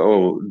thing.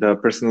 So the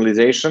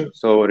personalization,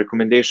 so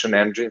recommendation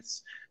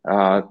engines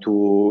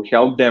to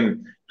help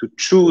them to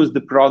choose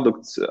the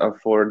products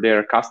for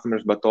their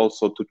customers, but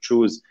also to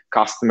choose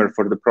customer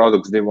for the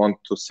products they want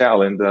to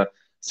sell in the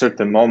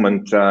certain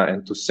moment,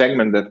 and to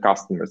segment that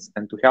customers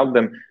and to help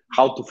them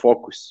how to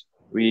focus.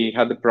 We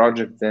had a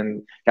project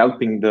and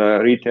helping the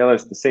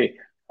retailers to say,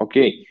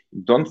 okay,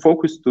 don't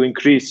focus to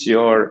increase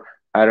your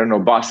I don't know,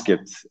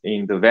 baskets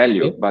in the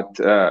value, but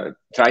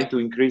try to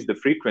increase the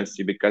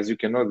frequency, because you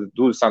cannot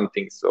do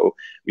something. So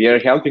we are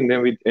helping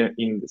them with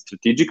in the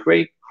strategic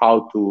way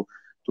how to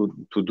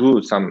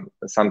do some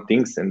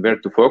things and where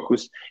to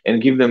focus,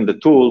 and give them the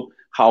tool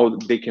how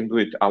they can do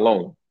it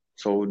alone.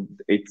 So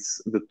it's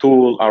the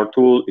tool, our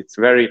tool, it's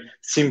very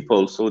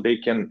simple, so they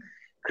can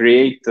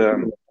create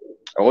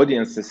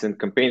audiences and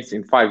campaigns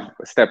in 5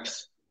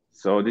 steps.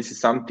 So this is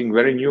something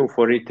very new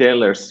for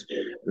retailers,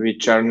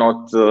 which are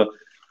not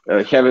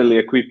heavily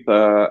equipped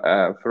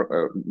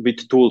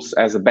with tools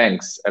as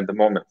banks at the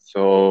moment.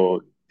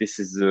 So this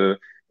is a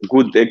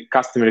good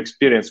customer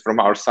experience from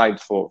our side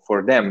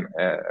for them,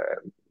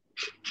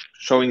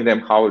 showing them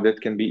how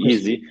that can be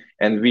easy,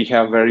 and we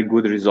have very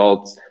good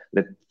results.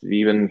 That we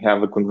even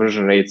have a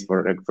conversion rates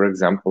for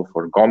example,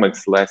 for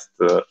Gomex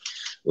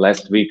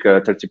last week,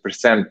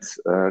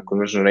 30%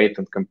 conversion rate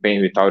on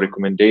campaign with our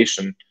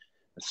recommendation.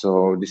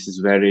 So this is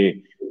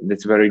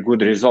that's very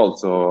good result.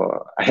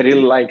 So I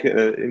really like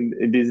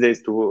in these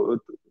days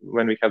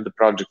when we have the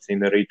projects in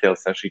the retail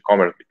 /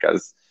 e-commerce,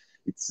 because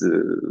it's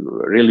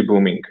really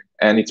booming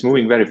and it's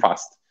moving very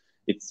fast.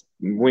 It's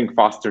moving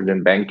faster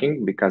than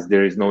banking because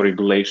there is no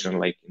regulation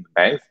like in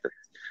banks.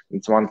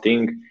 It's one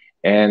thing,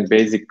 and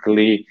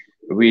basically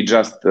we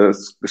just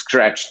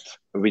scratched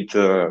with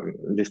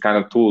this kind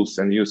of tools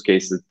and use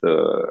cases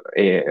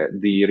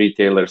the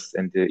retailers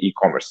and the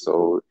e-commerce.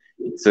 So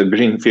it's a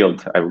green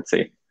field, I would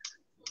say.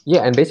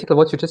 Yeah, and basically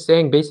what you're just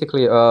saying,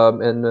 basically,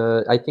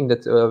 I think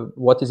that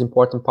what is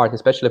important part,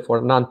 especially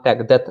for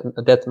non-tech,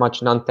 that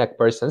much non-tech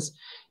persons,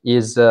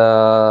 is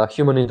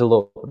human in the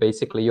loop.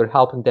 Basically, you're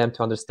helping them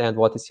to understand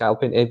what is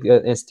helping,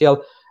 and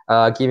still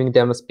giving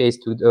them a space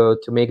to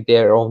make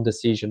their own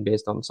decision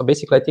based on. So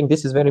basically, I think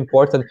this is very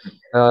important.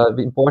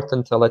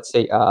 Let's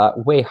say,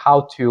 way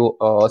how to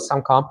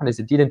some companies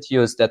that didn't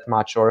use that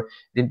much, or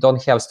they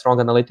don't have strong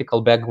analytical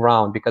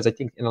background, because I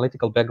think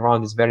analytical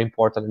background is very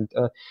important.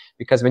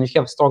 Because when you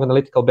have strong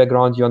analytical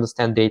background, you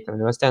understand data. When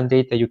you understand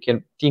data, you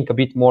can think a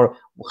bit more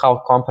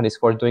how companies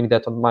who are doing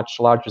that on much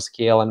larger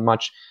scale and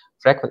much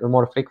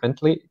more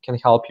frequently can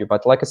help you.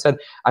 But like I said,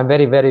 I'm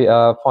very, very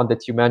fond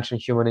that you mentioned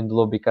human in the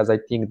loop, because I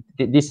think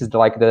this is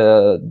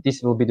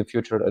this will be the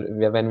future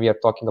when we are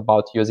talking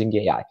about using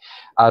AI.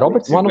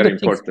 Robert, one of the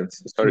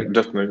things. Sorry,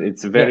 just a minute.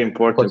 It's very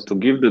important to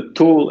give the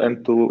tool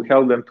and to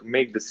help them to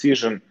make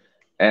decision.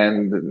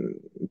 And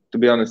to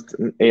be honest,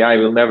 AI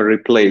will never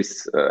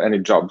replace any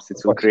jobs.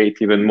 It will create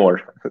even more.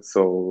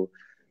 So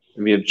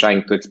we are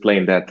trying to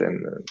explain that,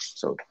 and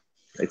so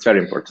it's very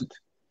important.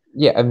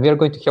 Yeah, and we are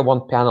going to have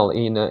one panel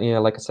in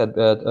like I said,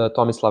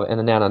 Tomislav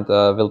and Nenad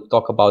will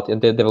talk about,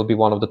 and there will be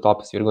one of the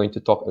topics we're going to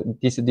talk.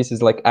 This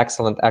is like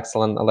excellent,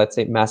 let's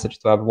say, message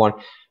to everyone,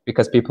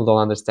 because people don't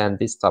understand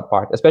this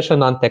part, especially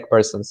non-tech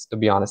persons, to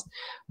be honest.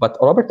 But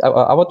Robert,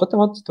 what I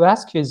wanted to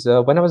ask you is,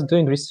 when I was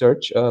doing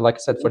research, like I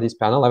said, for this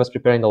panel, I was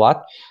preparing a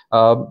lot.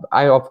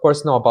 I of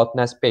course know about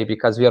NestPay,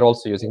 because we are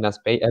also using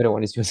NestPay.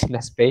 Everyone is using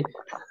NestPay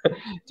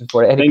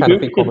for any kind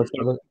of e-commerce.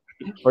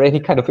 For any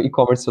kind of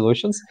e-commerce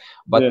solutions.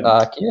 But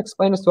can you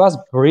explain to us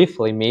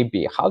briefly,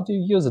 maybe, how do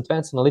you use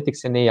advanced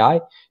analytics and AI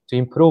to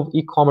improve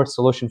e-commerce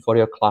solution for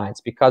your clients?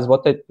 Because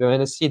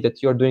when I see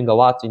that you're doing a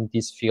lot in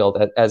this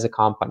field as a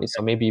company,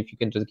 so maybe if you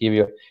can just give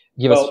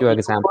us a few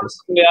examples.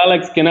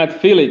 Alex cannot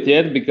feel it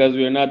yet, because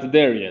we are not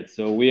there yet.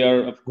 So we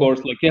are, of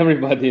course, like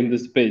everybody in the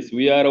space,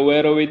 we are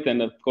aware of it,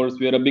 and of course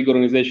we are a big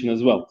organization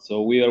as well.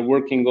 So we are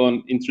working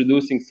on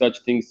introducing such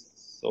things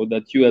so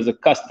that you as a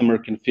customer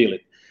can feel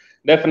it.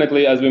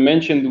 Definitely, as we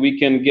mentioned, we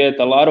can get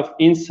a lot of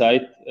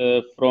insight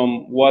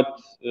from what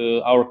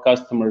our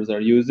customers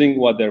are using,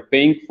 what they're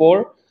paying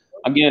for.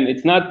 Again,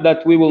 it's not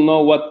that we will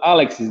know what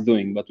Alex is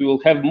doing, but we will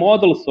have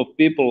models of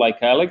people like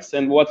Alex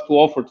and what to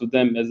offer to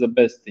them as the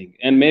best thing.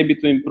 And maybe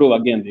to improve,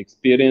 again, the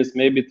experience,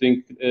 maybe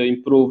to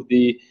improve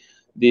the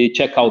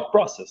checkout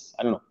process.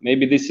 I don't know,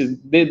 maybe this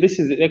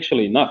is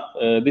actually enough.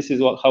 This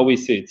is how we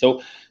see it.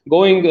 So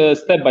going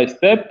step by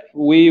step,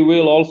 we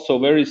will also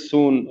very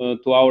soon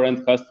to our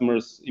end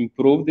customers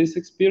improve this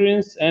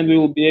experience, and we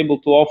will be able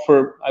to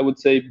offer, I would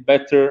say,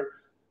 better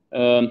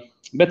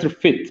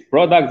fit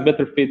products,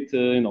 better fit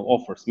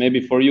offers. Maybe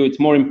for you it's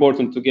more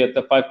important to get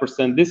a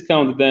 5%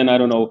 discount than, I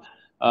don't know,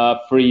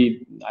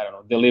 free,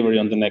 delivery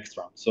on the next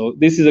round. So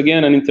this is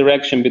again an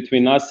interaction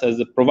between us as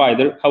a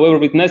provider. However,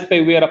 with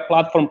NestPay, we are a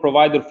platform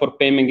provider for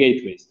payment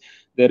gateways.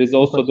 There is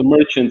also the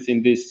merchants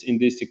in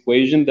this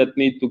equation that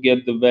need to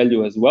get the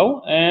value as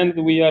well, and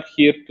we are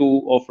here to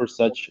offer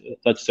such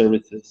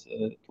services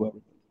to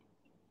everyone.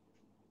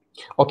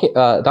 Okay,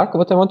 Darko,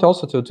 what I want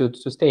also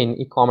to stay in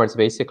e-commerce,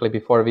 basically,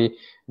 before we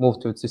move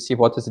to see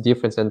what is the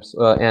difference and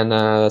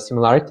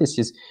similarities,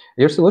 is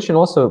your solution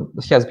also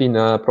has been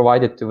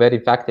provided to very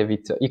effective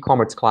with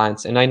e-commerce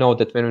clients. And I know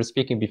that when we were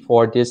speaking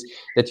before this,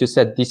 that you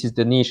said this is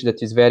the niche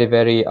that is very,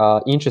 very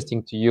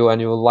interesting to you,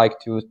 and you would like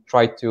to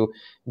try to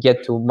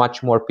get to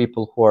much more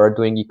people who are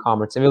doing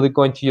e-commerce. And we're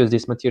going to use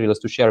these materials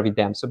to share with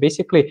them. So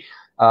basically,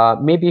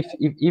 maybe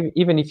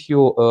even if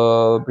you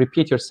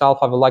repeat yourself,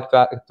 I would like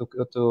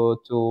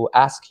to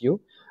ask you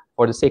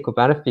for the sake of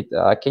benefit,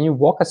 can you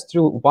walk us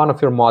through one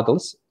of your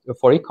models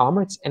for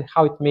e-commerce and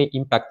how it may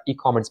impact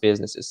e-commerce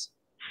businesses?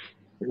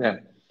 Yeah.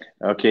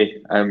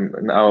 Okay. I'm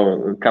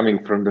now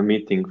coming from the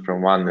meeting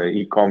from one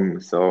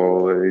e-com,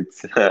 so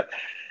it's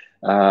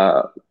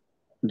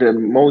the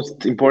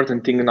most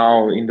important thing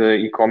now in the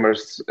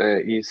e-commerce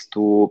is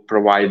to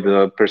provide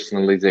the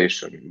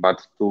personalization,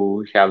 but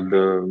to have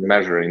the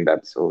measure in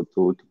that, so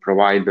to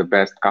provide the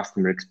best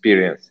customer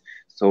experience.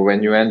 So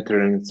when you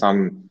enter in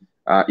some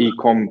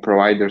e-com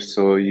providers,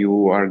 so you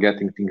are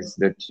getting things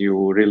that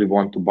you really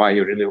want to buy,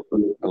 you really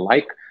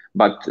like,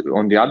 but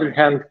on the other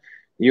hand,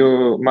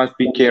 you must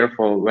be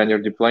careful when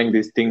you're deploying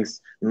these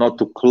things not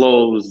to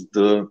close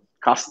the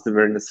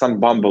customer in some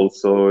bumble,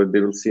 so they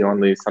will see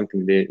only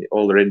something they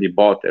already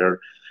bought or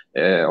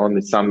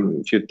only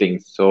some few things.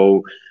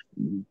 So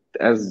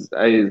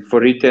for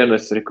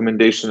retailers,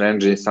 recommendation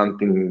engine is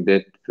something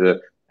that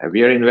we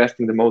are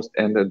investing the most,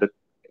 and the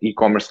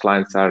e-commerce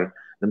clients are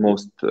the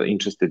most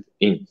interested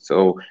in.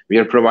 So we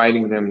are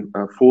providing them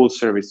a full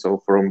service,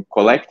 so from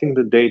collecting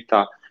the data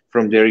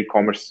from their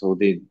e-commerce, so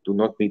they do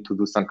not need to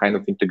do some kind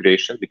of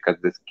integration because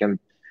this can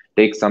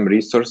take some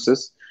resources.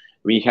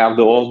 We have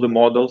all the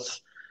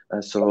models,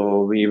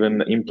 so we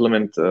even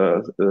implement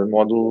a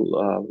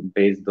model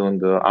based on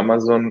the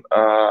Amazon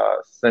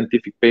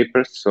scientific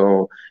papers.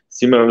 So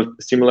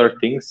similar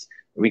things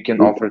we can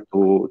offer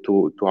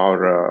to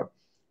our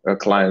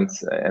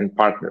clients and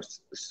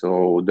partners.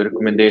 So the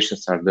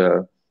recommendations are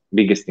the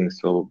biggest thing.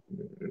 So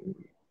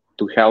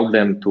to help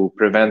them to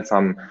prevent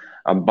some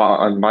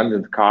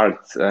abandoned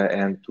carts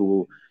and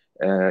to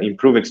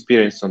improve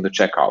experience on the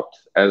checkout.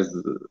 As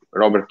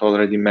Robert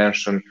already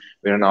mentioned,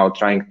 we are now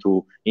trying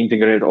to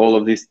integrate all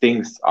of these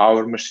things,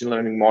 our machine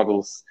learning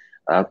models,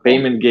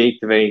 payment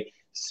gateway,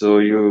 so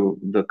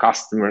the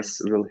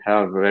customers will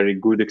have a very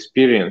good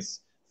experience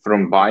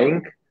from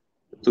buying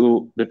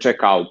to the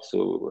checkout.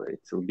 So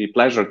it will be a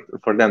pleasure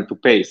for them to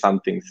pay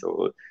something.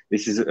 So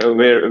this is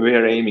where we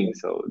are aiming.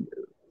 So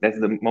that's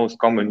the most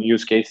common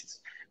use cases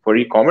for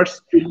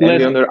e-commerce.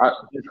 Less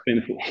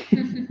painful.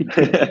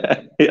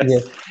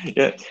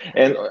 Yes.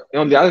 And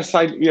on the other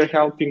side, we are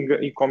helping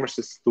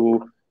e-commerces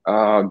to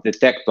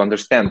detect, to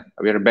understand.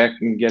 We are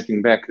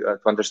getting back to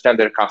understand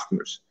their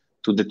customers,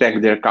 to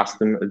detect their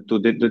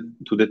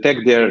to detect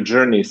their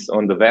journeys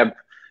on the web,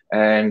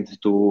 and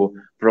to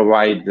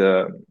provide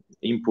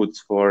inputs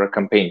for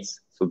campaigns,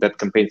 so that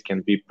campaigns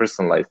can be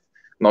personalized,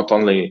 not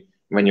only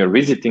when you're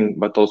visiting,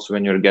 but also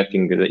when you're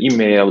getting the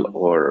email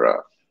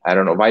or I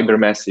don't know, Viber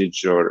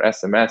message or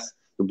SMS,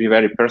 to be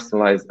very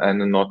personalized and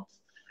not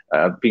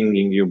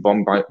pinging you,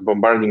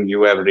 bombarding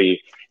you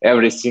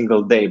every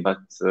single day, but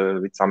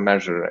with some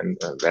measure and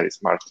very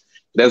smart.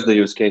 That's the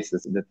use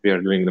cases that we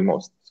are doing the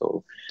most.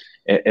 So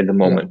at the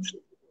moment.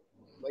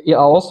 Yeah,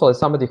 also as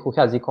somebody who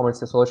has e-commerce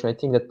solution, I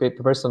think that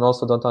person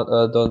also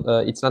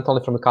don't it's not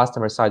only from the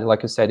customer side,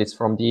 like you said, it's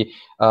from the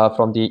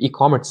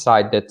e-commerce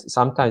side, that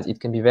sometimes it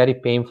can be very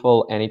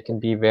painful, and it can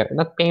be very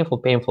not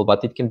painful,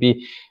 but it can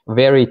be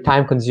very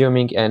time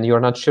consuming, and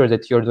you're not sure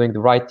that you're doing the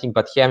right thing.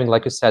 But having,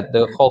 like you said,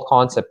 the whole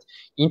concept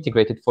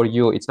integrated for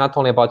you, it's not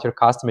only about your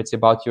customer, it's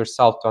about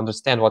yourself, to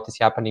understand what is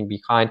happening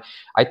behind.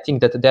 I think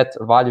that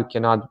value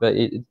cannot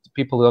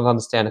people don't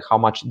understand how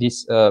much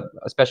this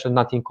especially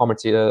not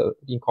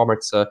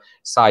e-commerce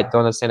side,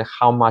 don't understand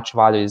how much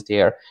value is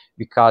there,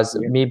 because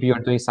maybe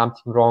you're doing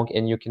something wrong,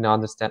 and you can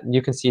understand,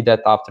 you can see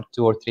that after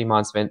 2 or 3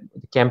 months when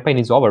the campaign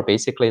is over,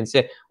 basically, and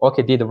say,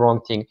 okay, did the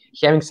wrong thing.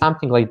 Having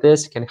something like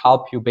this can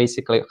help you,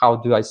 basically,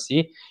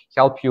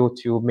 help you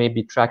to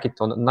maybe track it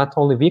on not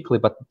only weekly,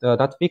 but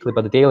not weekly,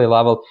 but daily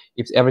level,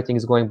 if everything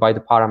is going by the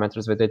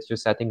parameters that you're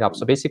setting up.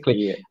 So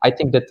basically, I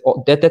think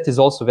that is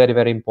also very,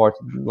 very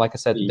important. Like I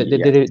said,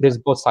 there's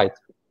both sides.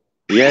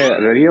 Yeah,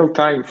 the real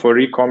time for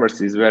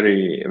e-commerce is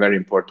very, very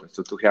important.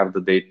 So to have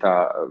the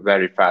data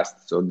very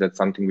fast. So that's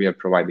something we are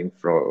providing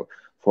for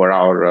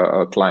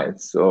our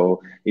clients.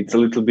 So it's a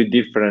little bit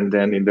different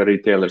than in the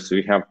retailers. So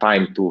we have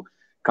time to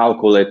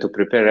calculate, to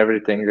prepare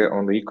everything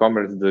on the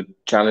e-commerce. The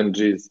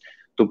challenge is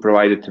to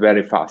provide it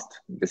very fast.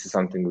 This is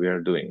something we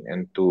are doing,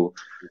 and to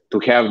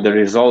have the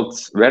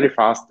results very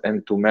fast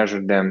and to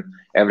measure them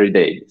every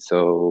day.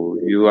 So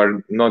you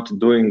are not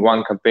doing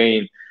one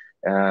campaign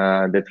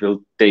that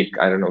will take,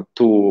 I don't know,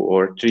 2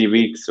 or 3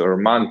 weeks or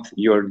a month.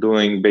 You're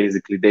doing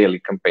basically daily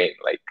campaign,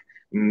 like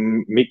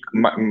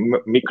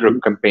micro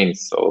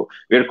campaigns. So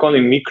we're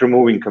calling micro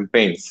moving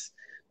campaigns.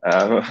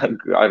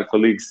 Our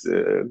colleagues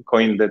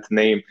coined that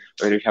name,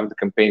 where you have the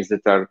campaigns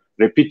that are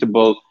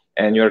repeatable,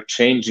 and you're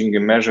changing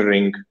and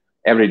measuring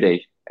every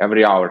day,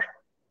 every hour,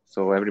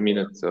 so every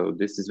minute. So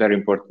this is very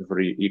important for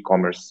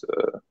e-commerce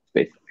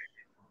space.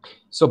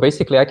 So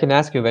basically, I can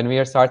ask you when we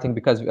are starting,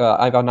 because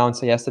I've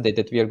announced yesterday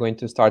that we are going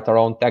to start our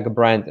own tech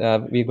brand.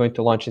 We're going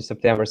to launch in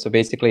September. So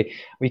basically,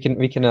 we can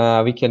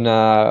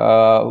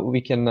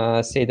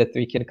say that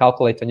we can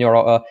calculate on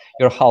your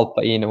help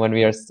in when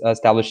we are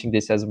establishing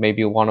this as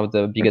maybe one of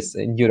the biggest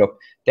in Europe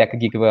tech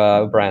gig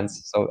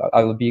brands. So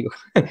I will be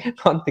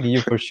contacting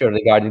you for sure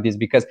regarding this,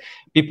 because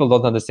people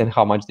don't understand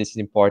how much this is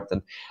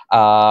important.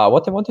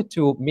 What I wanted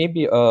to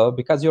maybe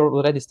because you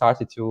already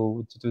started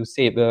to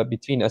say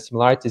between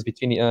similarities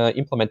between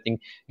implementing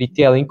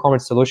retail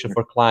e-commerce solution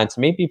for clients,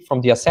 maybe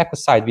from the Asseco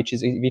side,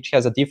 which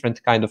has a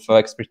different kind of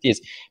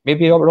expertise.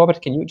 Maybe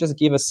Robert, can you just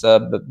give us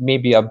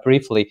maybe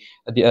briefly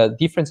the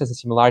differences and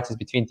similarities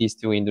between these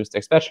two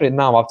industries, especially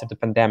now after the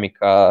pandemic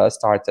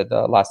started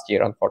last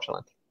year,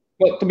 unfortunately?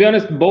 Well, to be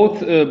honest,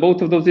 both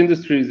of those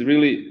industries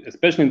really,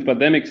 especially in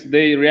pandemics,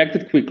 they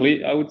reacted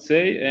quickly, I would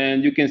say,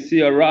 and you can see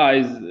a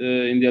rise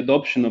in the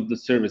adoption of the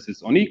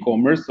services on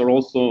e-commerce or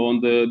also on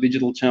the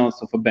digital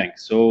channels of a bank.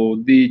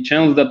 So the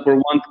channels that were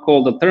once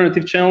called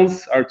alternative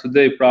channels are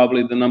today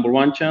probably the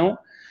 #1 channel.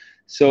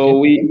 So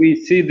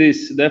we see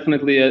this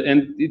definitely,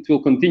 and it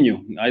will continue.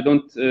 I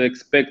don't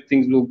expect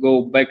things will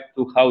go back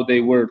to how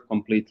they were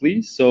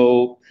completely.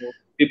 So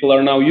people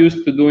are now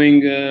used to doing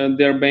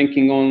their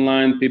banking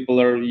online. People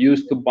are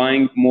used to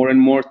buying more and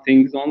more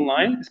things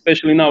online,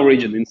 especially in our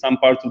region. In some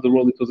parts of the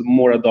world, it was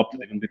more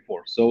adopted even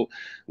before. So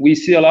we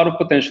see a lot of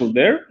potential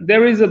there.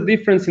 There is a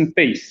difference in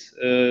pace.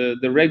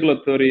 The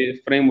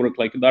regulatory framework,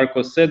 like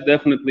Darko said,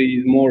 definitely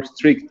is more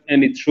strict,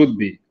 and it should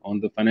be on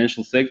the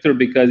financial sector,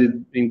 because it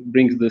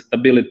brings the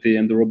stability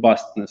and the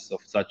robustness of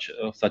such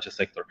a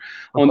sector.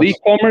 On the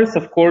e-commerce,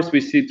 of course,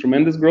 we see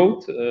tremendous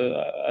growth.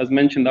 As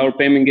mentioned, our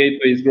payment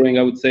gateway is growing,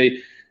 I would say,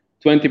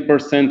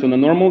 20% on a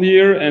normal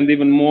year, and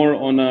even more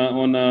on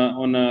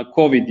a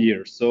COVID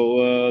year.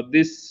 So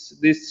this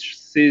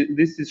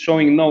is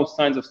showing no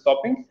signs of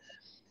stopping.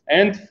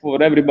 And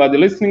for everybody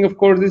listening, of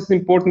course, this is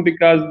important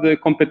because the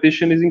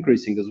competition is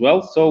increasing as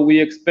well. So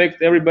we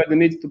expect everybody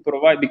needs to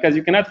provide, because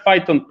you cannot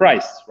fight on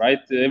price, right?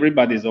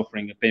 Everybody is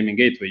offering a payment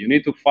gateway. You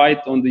need to fight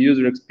on the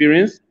user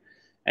experience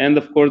and,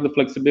 of course, the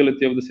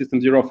flexibility of the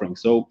systems you're offering.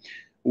 So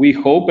we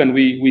hope, and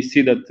we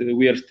see that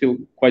we are still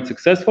quite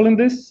successful in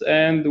this.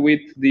 And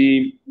with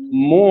the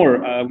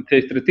more, I would say,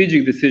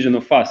 strategic decision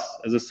of us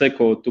as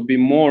Asseco to be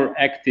more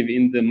active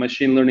in the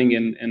machine learning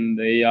and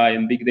the AI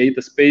and big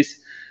data space,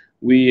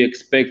 we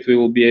expect we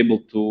will be able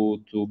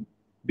to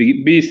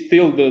be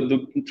still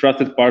the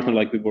trusted partner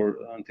like we were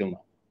until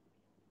now.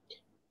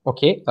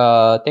 Okay,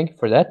 thank you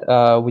for that.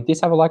 With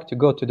this, I would like to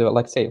go to the,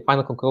 let's say,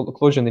 final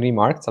conclusion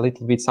remarks, a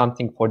little bit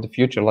something for the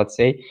future, let's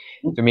say,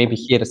 to maybe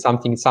hear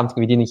something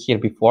we didn't hear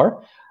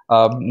before.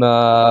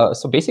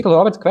 So basically,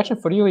 Robert, the question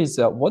for you is,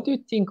 what do you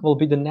think will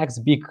be the next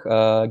big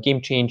game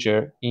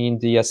changer in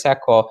the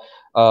Asseco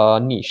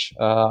niche,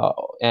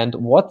 and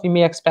what we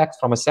may expect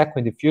from Asseco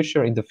in the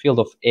future in the field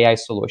of AI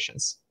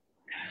solutions?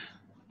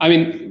 I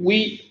mean,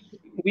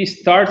 we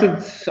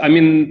started, I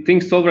mean,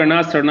 Thingsolver and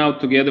us are now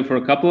together for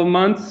a couple of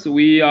months.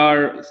 We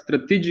are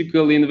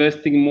strategically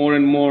investing more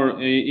and more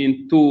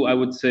in two, I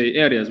would say,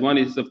 areas. One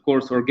is, of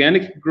course,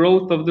 organic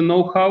growth of the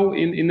know-how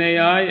in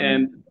AI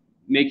and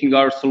making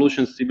our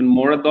solutions even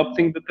more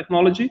adopting the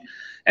technology.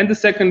 And the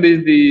second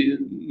is the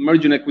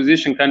merger and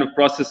acquisition kind of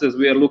processes.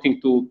 We are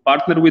looking to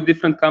partner with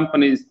different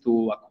companies,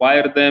 to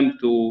acquire them,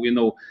 to, you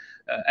know,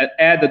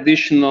 add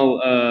additional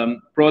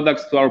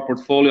products to our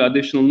portfolio,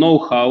 additional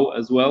know-how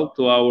as well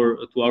to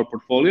our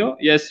portfolio.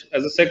 Yes,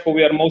 as Asseco,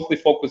 we are mostly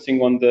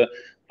focusing on the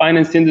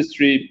finance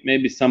industry,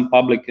 maybe some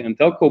public and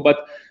telco,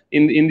 but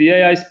in the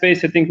AI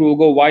space, I think we will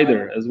go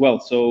wider as well.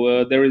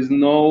 So there is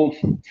no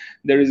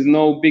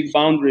big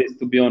boundaries,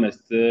 to be honest.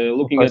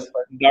 Looking at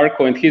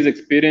Darko and his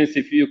experience,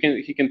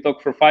 he can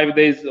talk for 5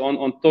 days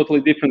on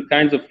totally different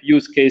kinds of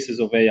use cases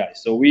of AI.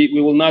 So we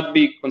will not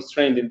be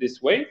constrained in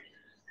this way.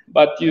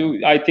 But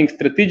I think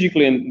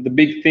strategically, and the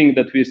big thing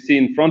that we see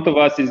in front of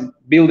us is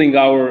building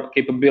our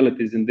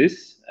capabilities in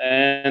this.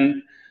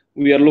 And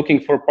we are looking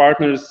for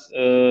partners.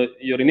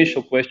 Your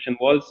initial question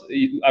was,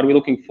 are we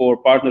looking for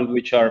partners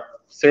which are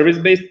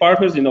service-based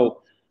partners, you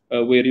know,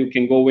 where you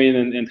can go in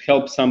and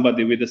help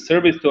somebody with a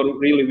service, or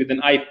really with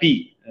an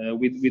IP,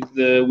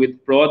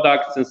 with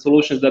products and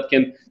solutions that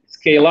can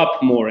scale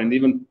up more and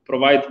even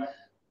provide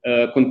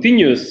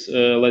continuous,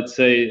 let's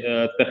say,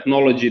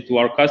 technology to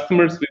our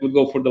customers? We would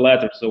go for the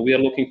latter. So we are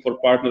looking for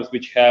partners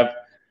which have,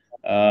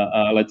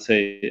 let's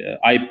say,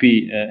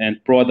 IP and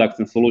products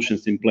and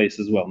solutions in place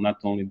as well, not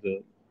only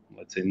the,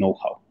 let's say,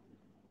 know-how.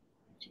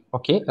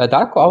 Okay,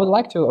 Darko, I would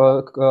like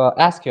to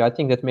ask you. I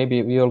think that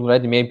maybe we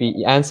already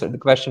maybe answered the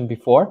question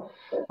before,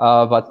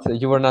 but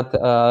you were not,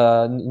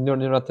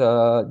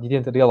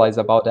 didn't realize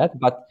about that.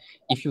 But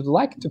if you'd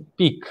like to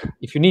pick,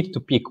 if you need to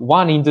pick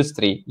one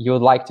industry you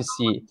would like to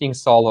see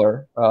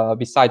Thingsolver,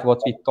 besides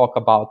what we talked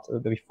about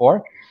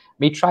before,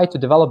 may try to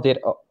develop their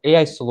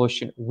AI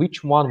solution,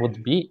 which one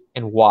would be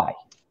and why?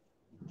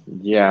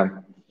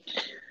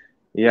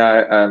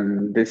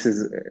 This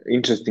is an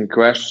interesting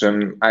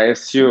question. I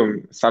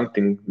assume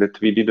something that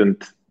we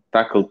didn't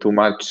tackle too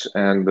much,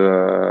 and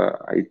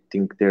I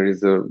think there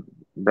is a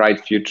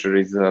bright future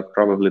is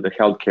probably the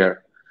healthcare.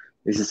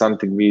 This is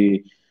something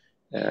we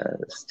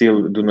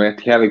still do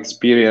not have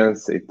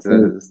experience. It's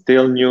a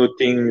still new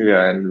thing,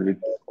 and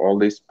with all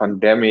this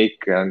pandemic,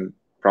 and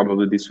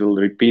probably this will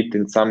repeat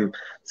in some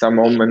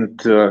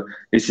moment.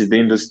 This is the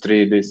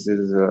industry. This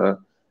is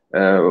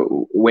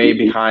way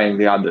behind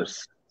the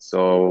others.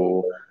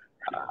 So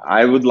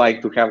I would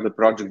like to have the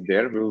project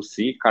there. We'll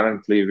see.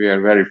 Currently, we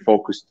are very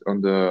focused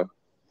on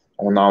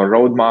our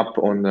roadmap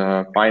on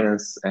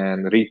finance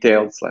and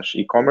retail /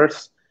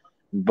 e-commerce.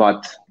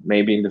 But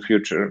maybe in the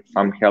future,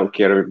 some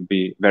healthcare will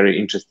be very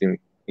interesting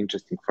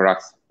for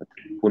us. But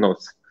who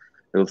knows?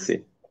 We'll see.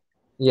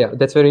 Yeah,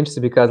 that's very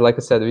interesting because, like I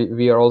said,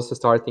 we are also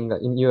starting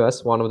in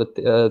US. One of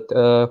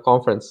the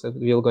conference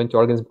we are going to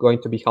organize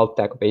going to be health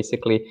tech,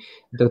 basically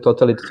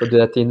totally to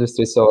that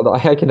industry. So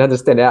I can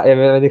understand.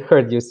 I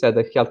heard you said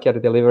the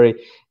healthcare delivery.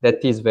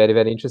 That is very,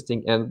 very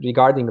interesting. And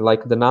regarding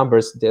like the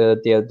numbers,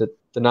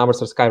 the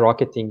numbers are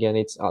skyrocketing, and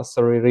it's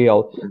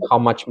surreal how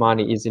much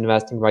money is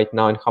investing right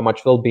now and how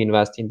much will be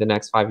invested in the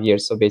next 5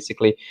 years. So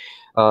basically,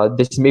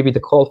 this may be the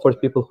call for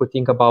people who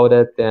think about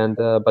it, and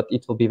but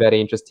it will be very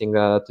interesting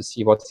to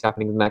see what's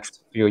happening in the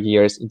next few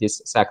years in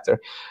this sector.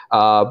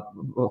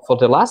 For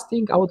the last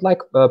thing, I would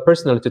like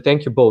personally to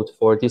thank you both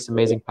for this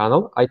amazing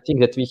panel. I think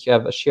that we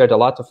have shared a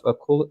lot of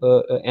cool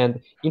and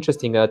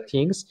interesting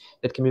things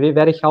that can be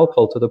very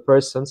helpful to the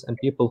persons and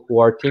people who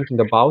are thinking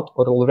about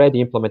or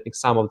already implementing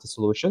some of the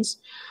solutions.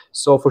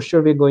 So for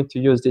sure, we're going to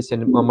use this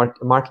in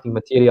marketing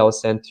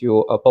materials and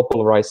to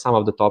popularize some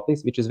of the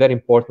topics, which is very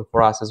important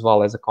for us as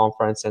well as a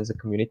conference and as a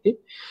community.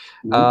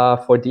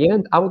 For the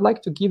end, I would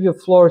like to give you a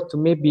floor to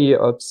maybe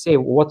say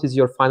what is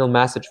your final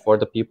message for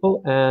the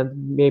people, and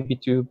maybe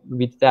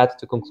with that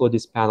to conclude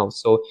this panel.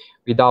 So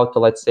without,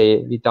 let's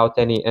say, without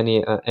any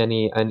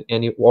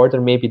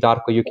order, maybe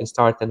Darko, you can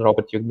start, and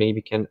Robert, you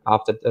maybe can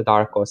after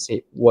Darko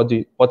say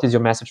what is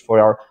your message for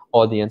our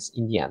audience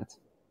in the end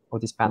of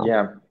this panel.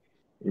 Yeah.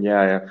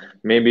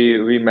 Maybe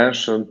we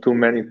mentioned too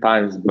many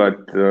times, but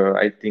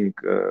I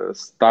think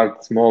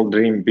start small,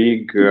 dream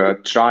big,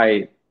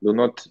 try. Do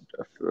not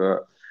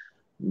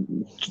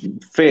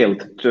fail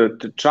to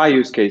try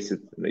use cases.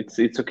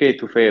 It's okay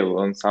to fail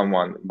on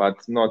someone, but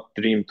not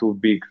dream too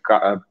big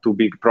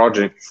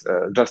projects.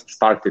 Just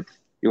start it.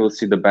 You will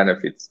see the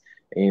benefits.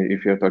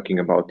 If you're talking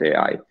about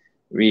AI,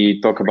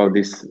 we talk about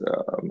this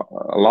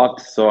a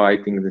lot. So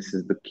I think this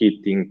is the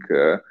key thing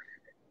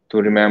to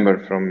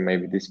remember from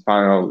maybe this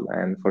panel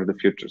and for the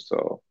future.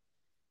 So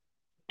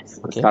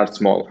start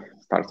small.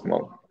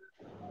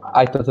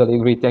 I totally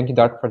agree. Thank you,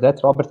 Darko, for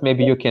that. Robert,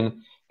 maybe you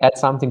can add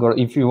something, or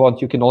if you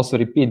want, you can also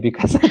repeat,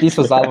 because this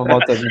was alma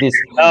mater of this.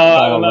 No,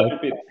 I will not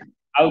repeat.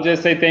 I'll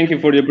just say thank you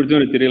for the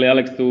opportunity, really,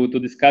 Alex, to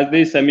discuss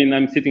this. I mean,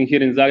 I'm sitting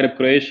here in Zagreb,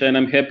 Croatia, and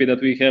I'm happy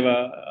that we have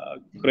a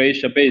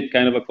Croatia-based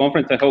kind of a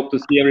conference. I hope to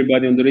see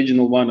everybody on the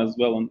regional one as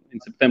well in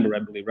September, I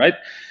believe, right?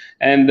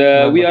 And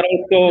we are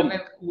also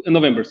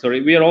November.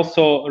 Sorry, we are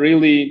also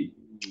really.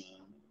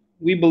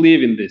 We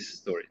believe in this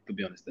story, to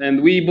be honest,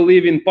 and we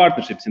believe in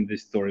partnerships in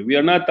this story. We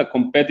are not a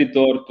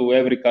competitor to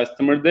every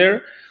customer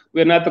there.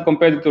 We are not a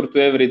competitor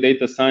to every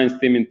data science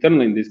team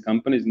internally in these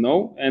companies,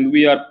 no. And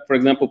we are, for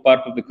example, part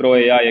of the Crow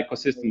AI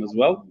ecosystem as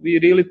well. We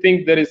really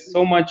think there is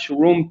so much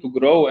room to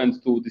grow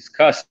and to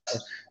discuss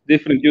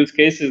different use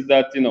cases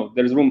that,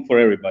 there's room for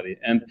everybody.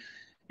 And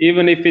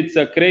even if it's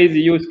a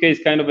crazy use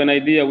case kind of an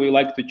idea we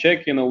like to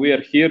check, we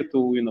are here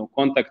to,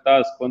 contact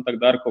us, contact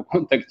Darko,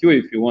 contact you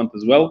if you want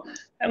as well.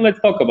 And let's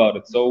talk about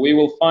it. So we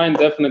will find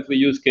definitely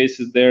use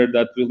cases there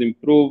that will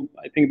improve,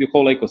 I think, the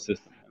whole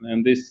ecosystem.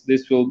 And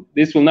this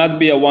will not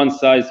be a one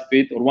size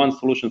fit or one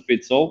solution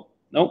fits all.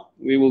 No,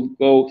 we will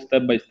go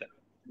step by step.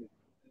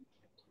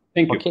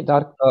 Thank you. Okay,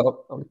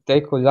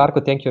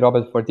 Darko, thank you,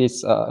 Robert, for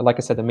this, like I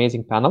said,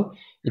 amazing panel.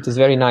 It is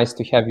very nice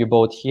to have you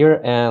both here.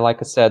 And like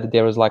I said,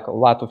 there is like a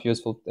lot of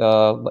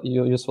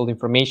useful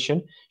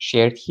information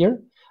shared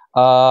here.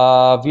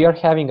 We are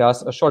having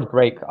a short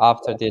break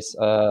after this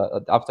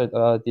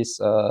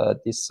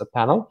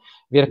panel.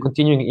 We are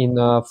continuing in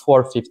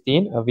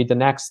 4:15 with the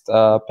next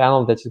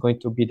panel that is going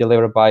to be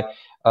delivered by,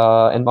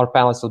 and our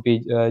panelists will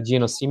be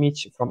Gino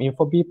Simic from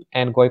Infobip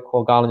and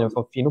Gojko Galanov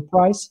from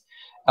Finuprise.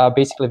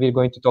 Basically, we're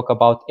going to talk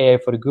about AI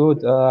for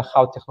good,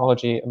 how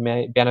technology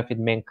may benefit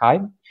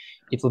mankind.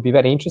 It will be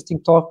very interesting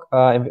talk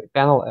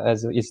panel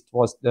as it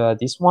was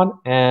this one.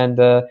 And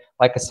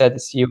like I said,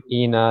 see you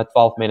in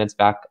 12 minutes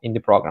back in the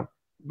program.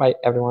 Bye,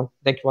 everyone.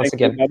 Thank you once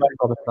again.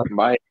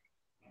 Bye.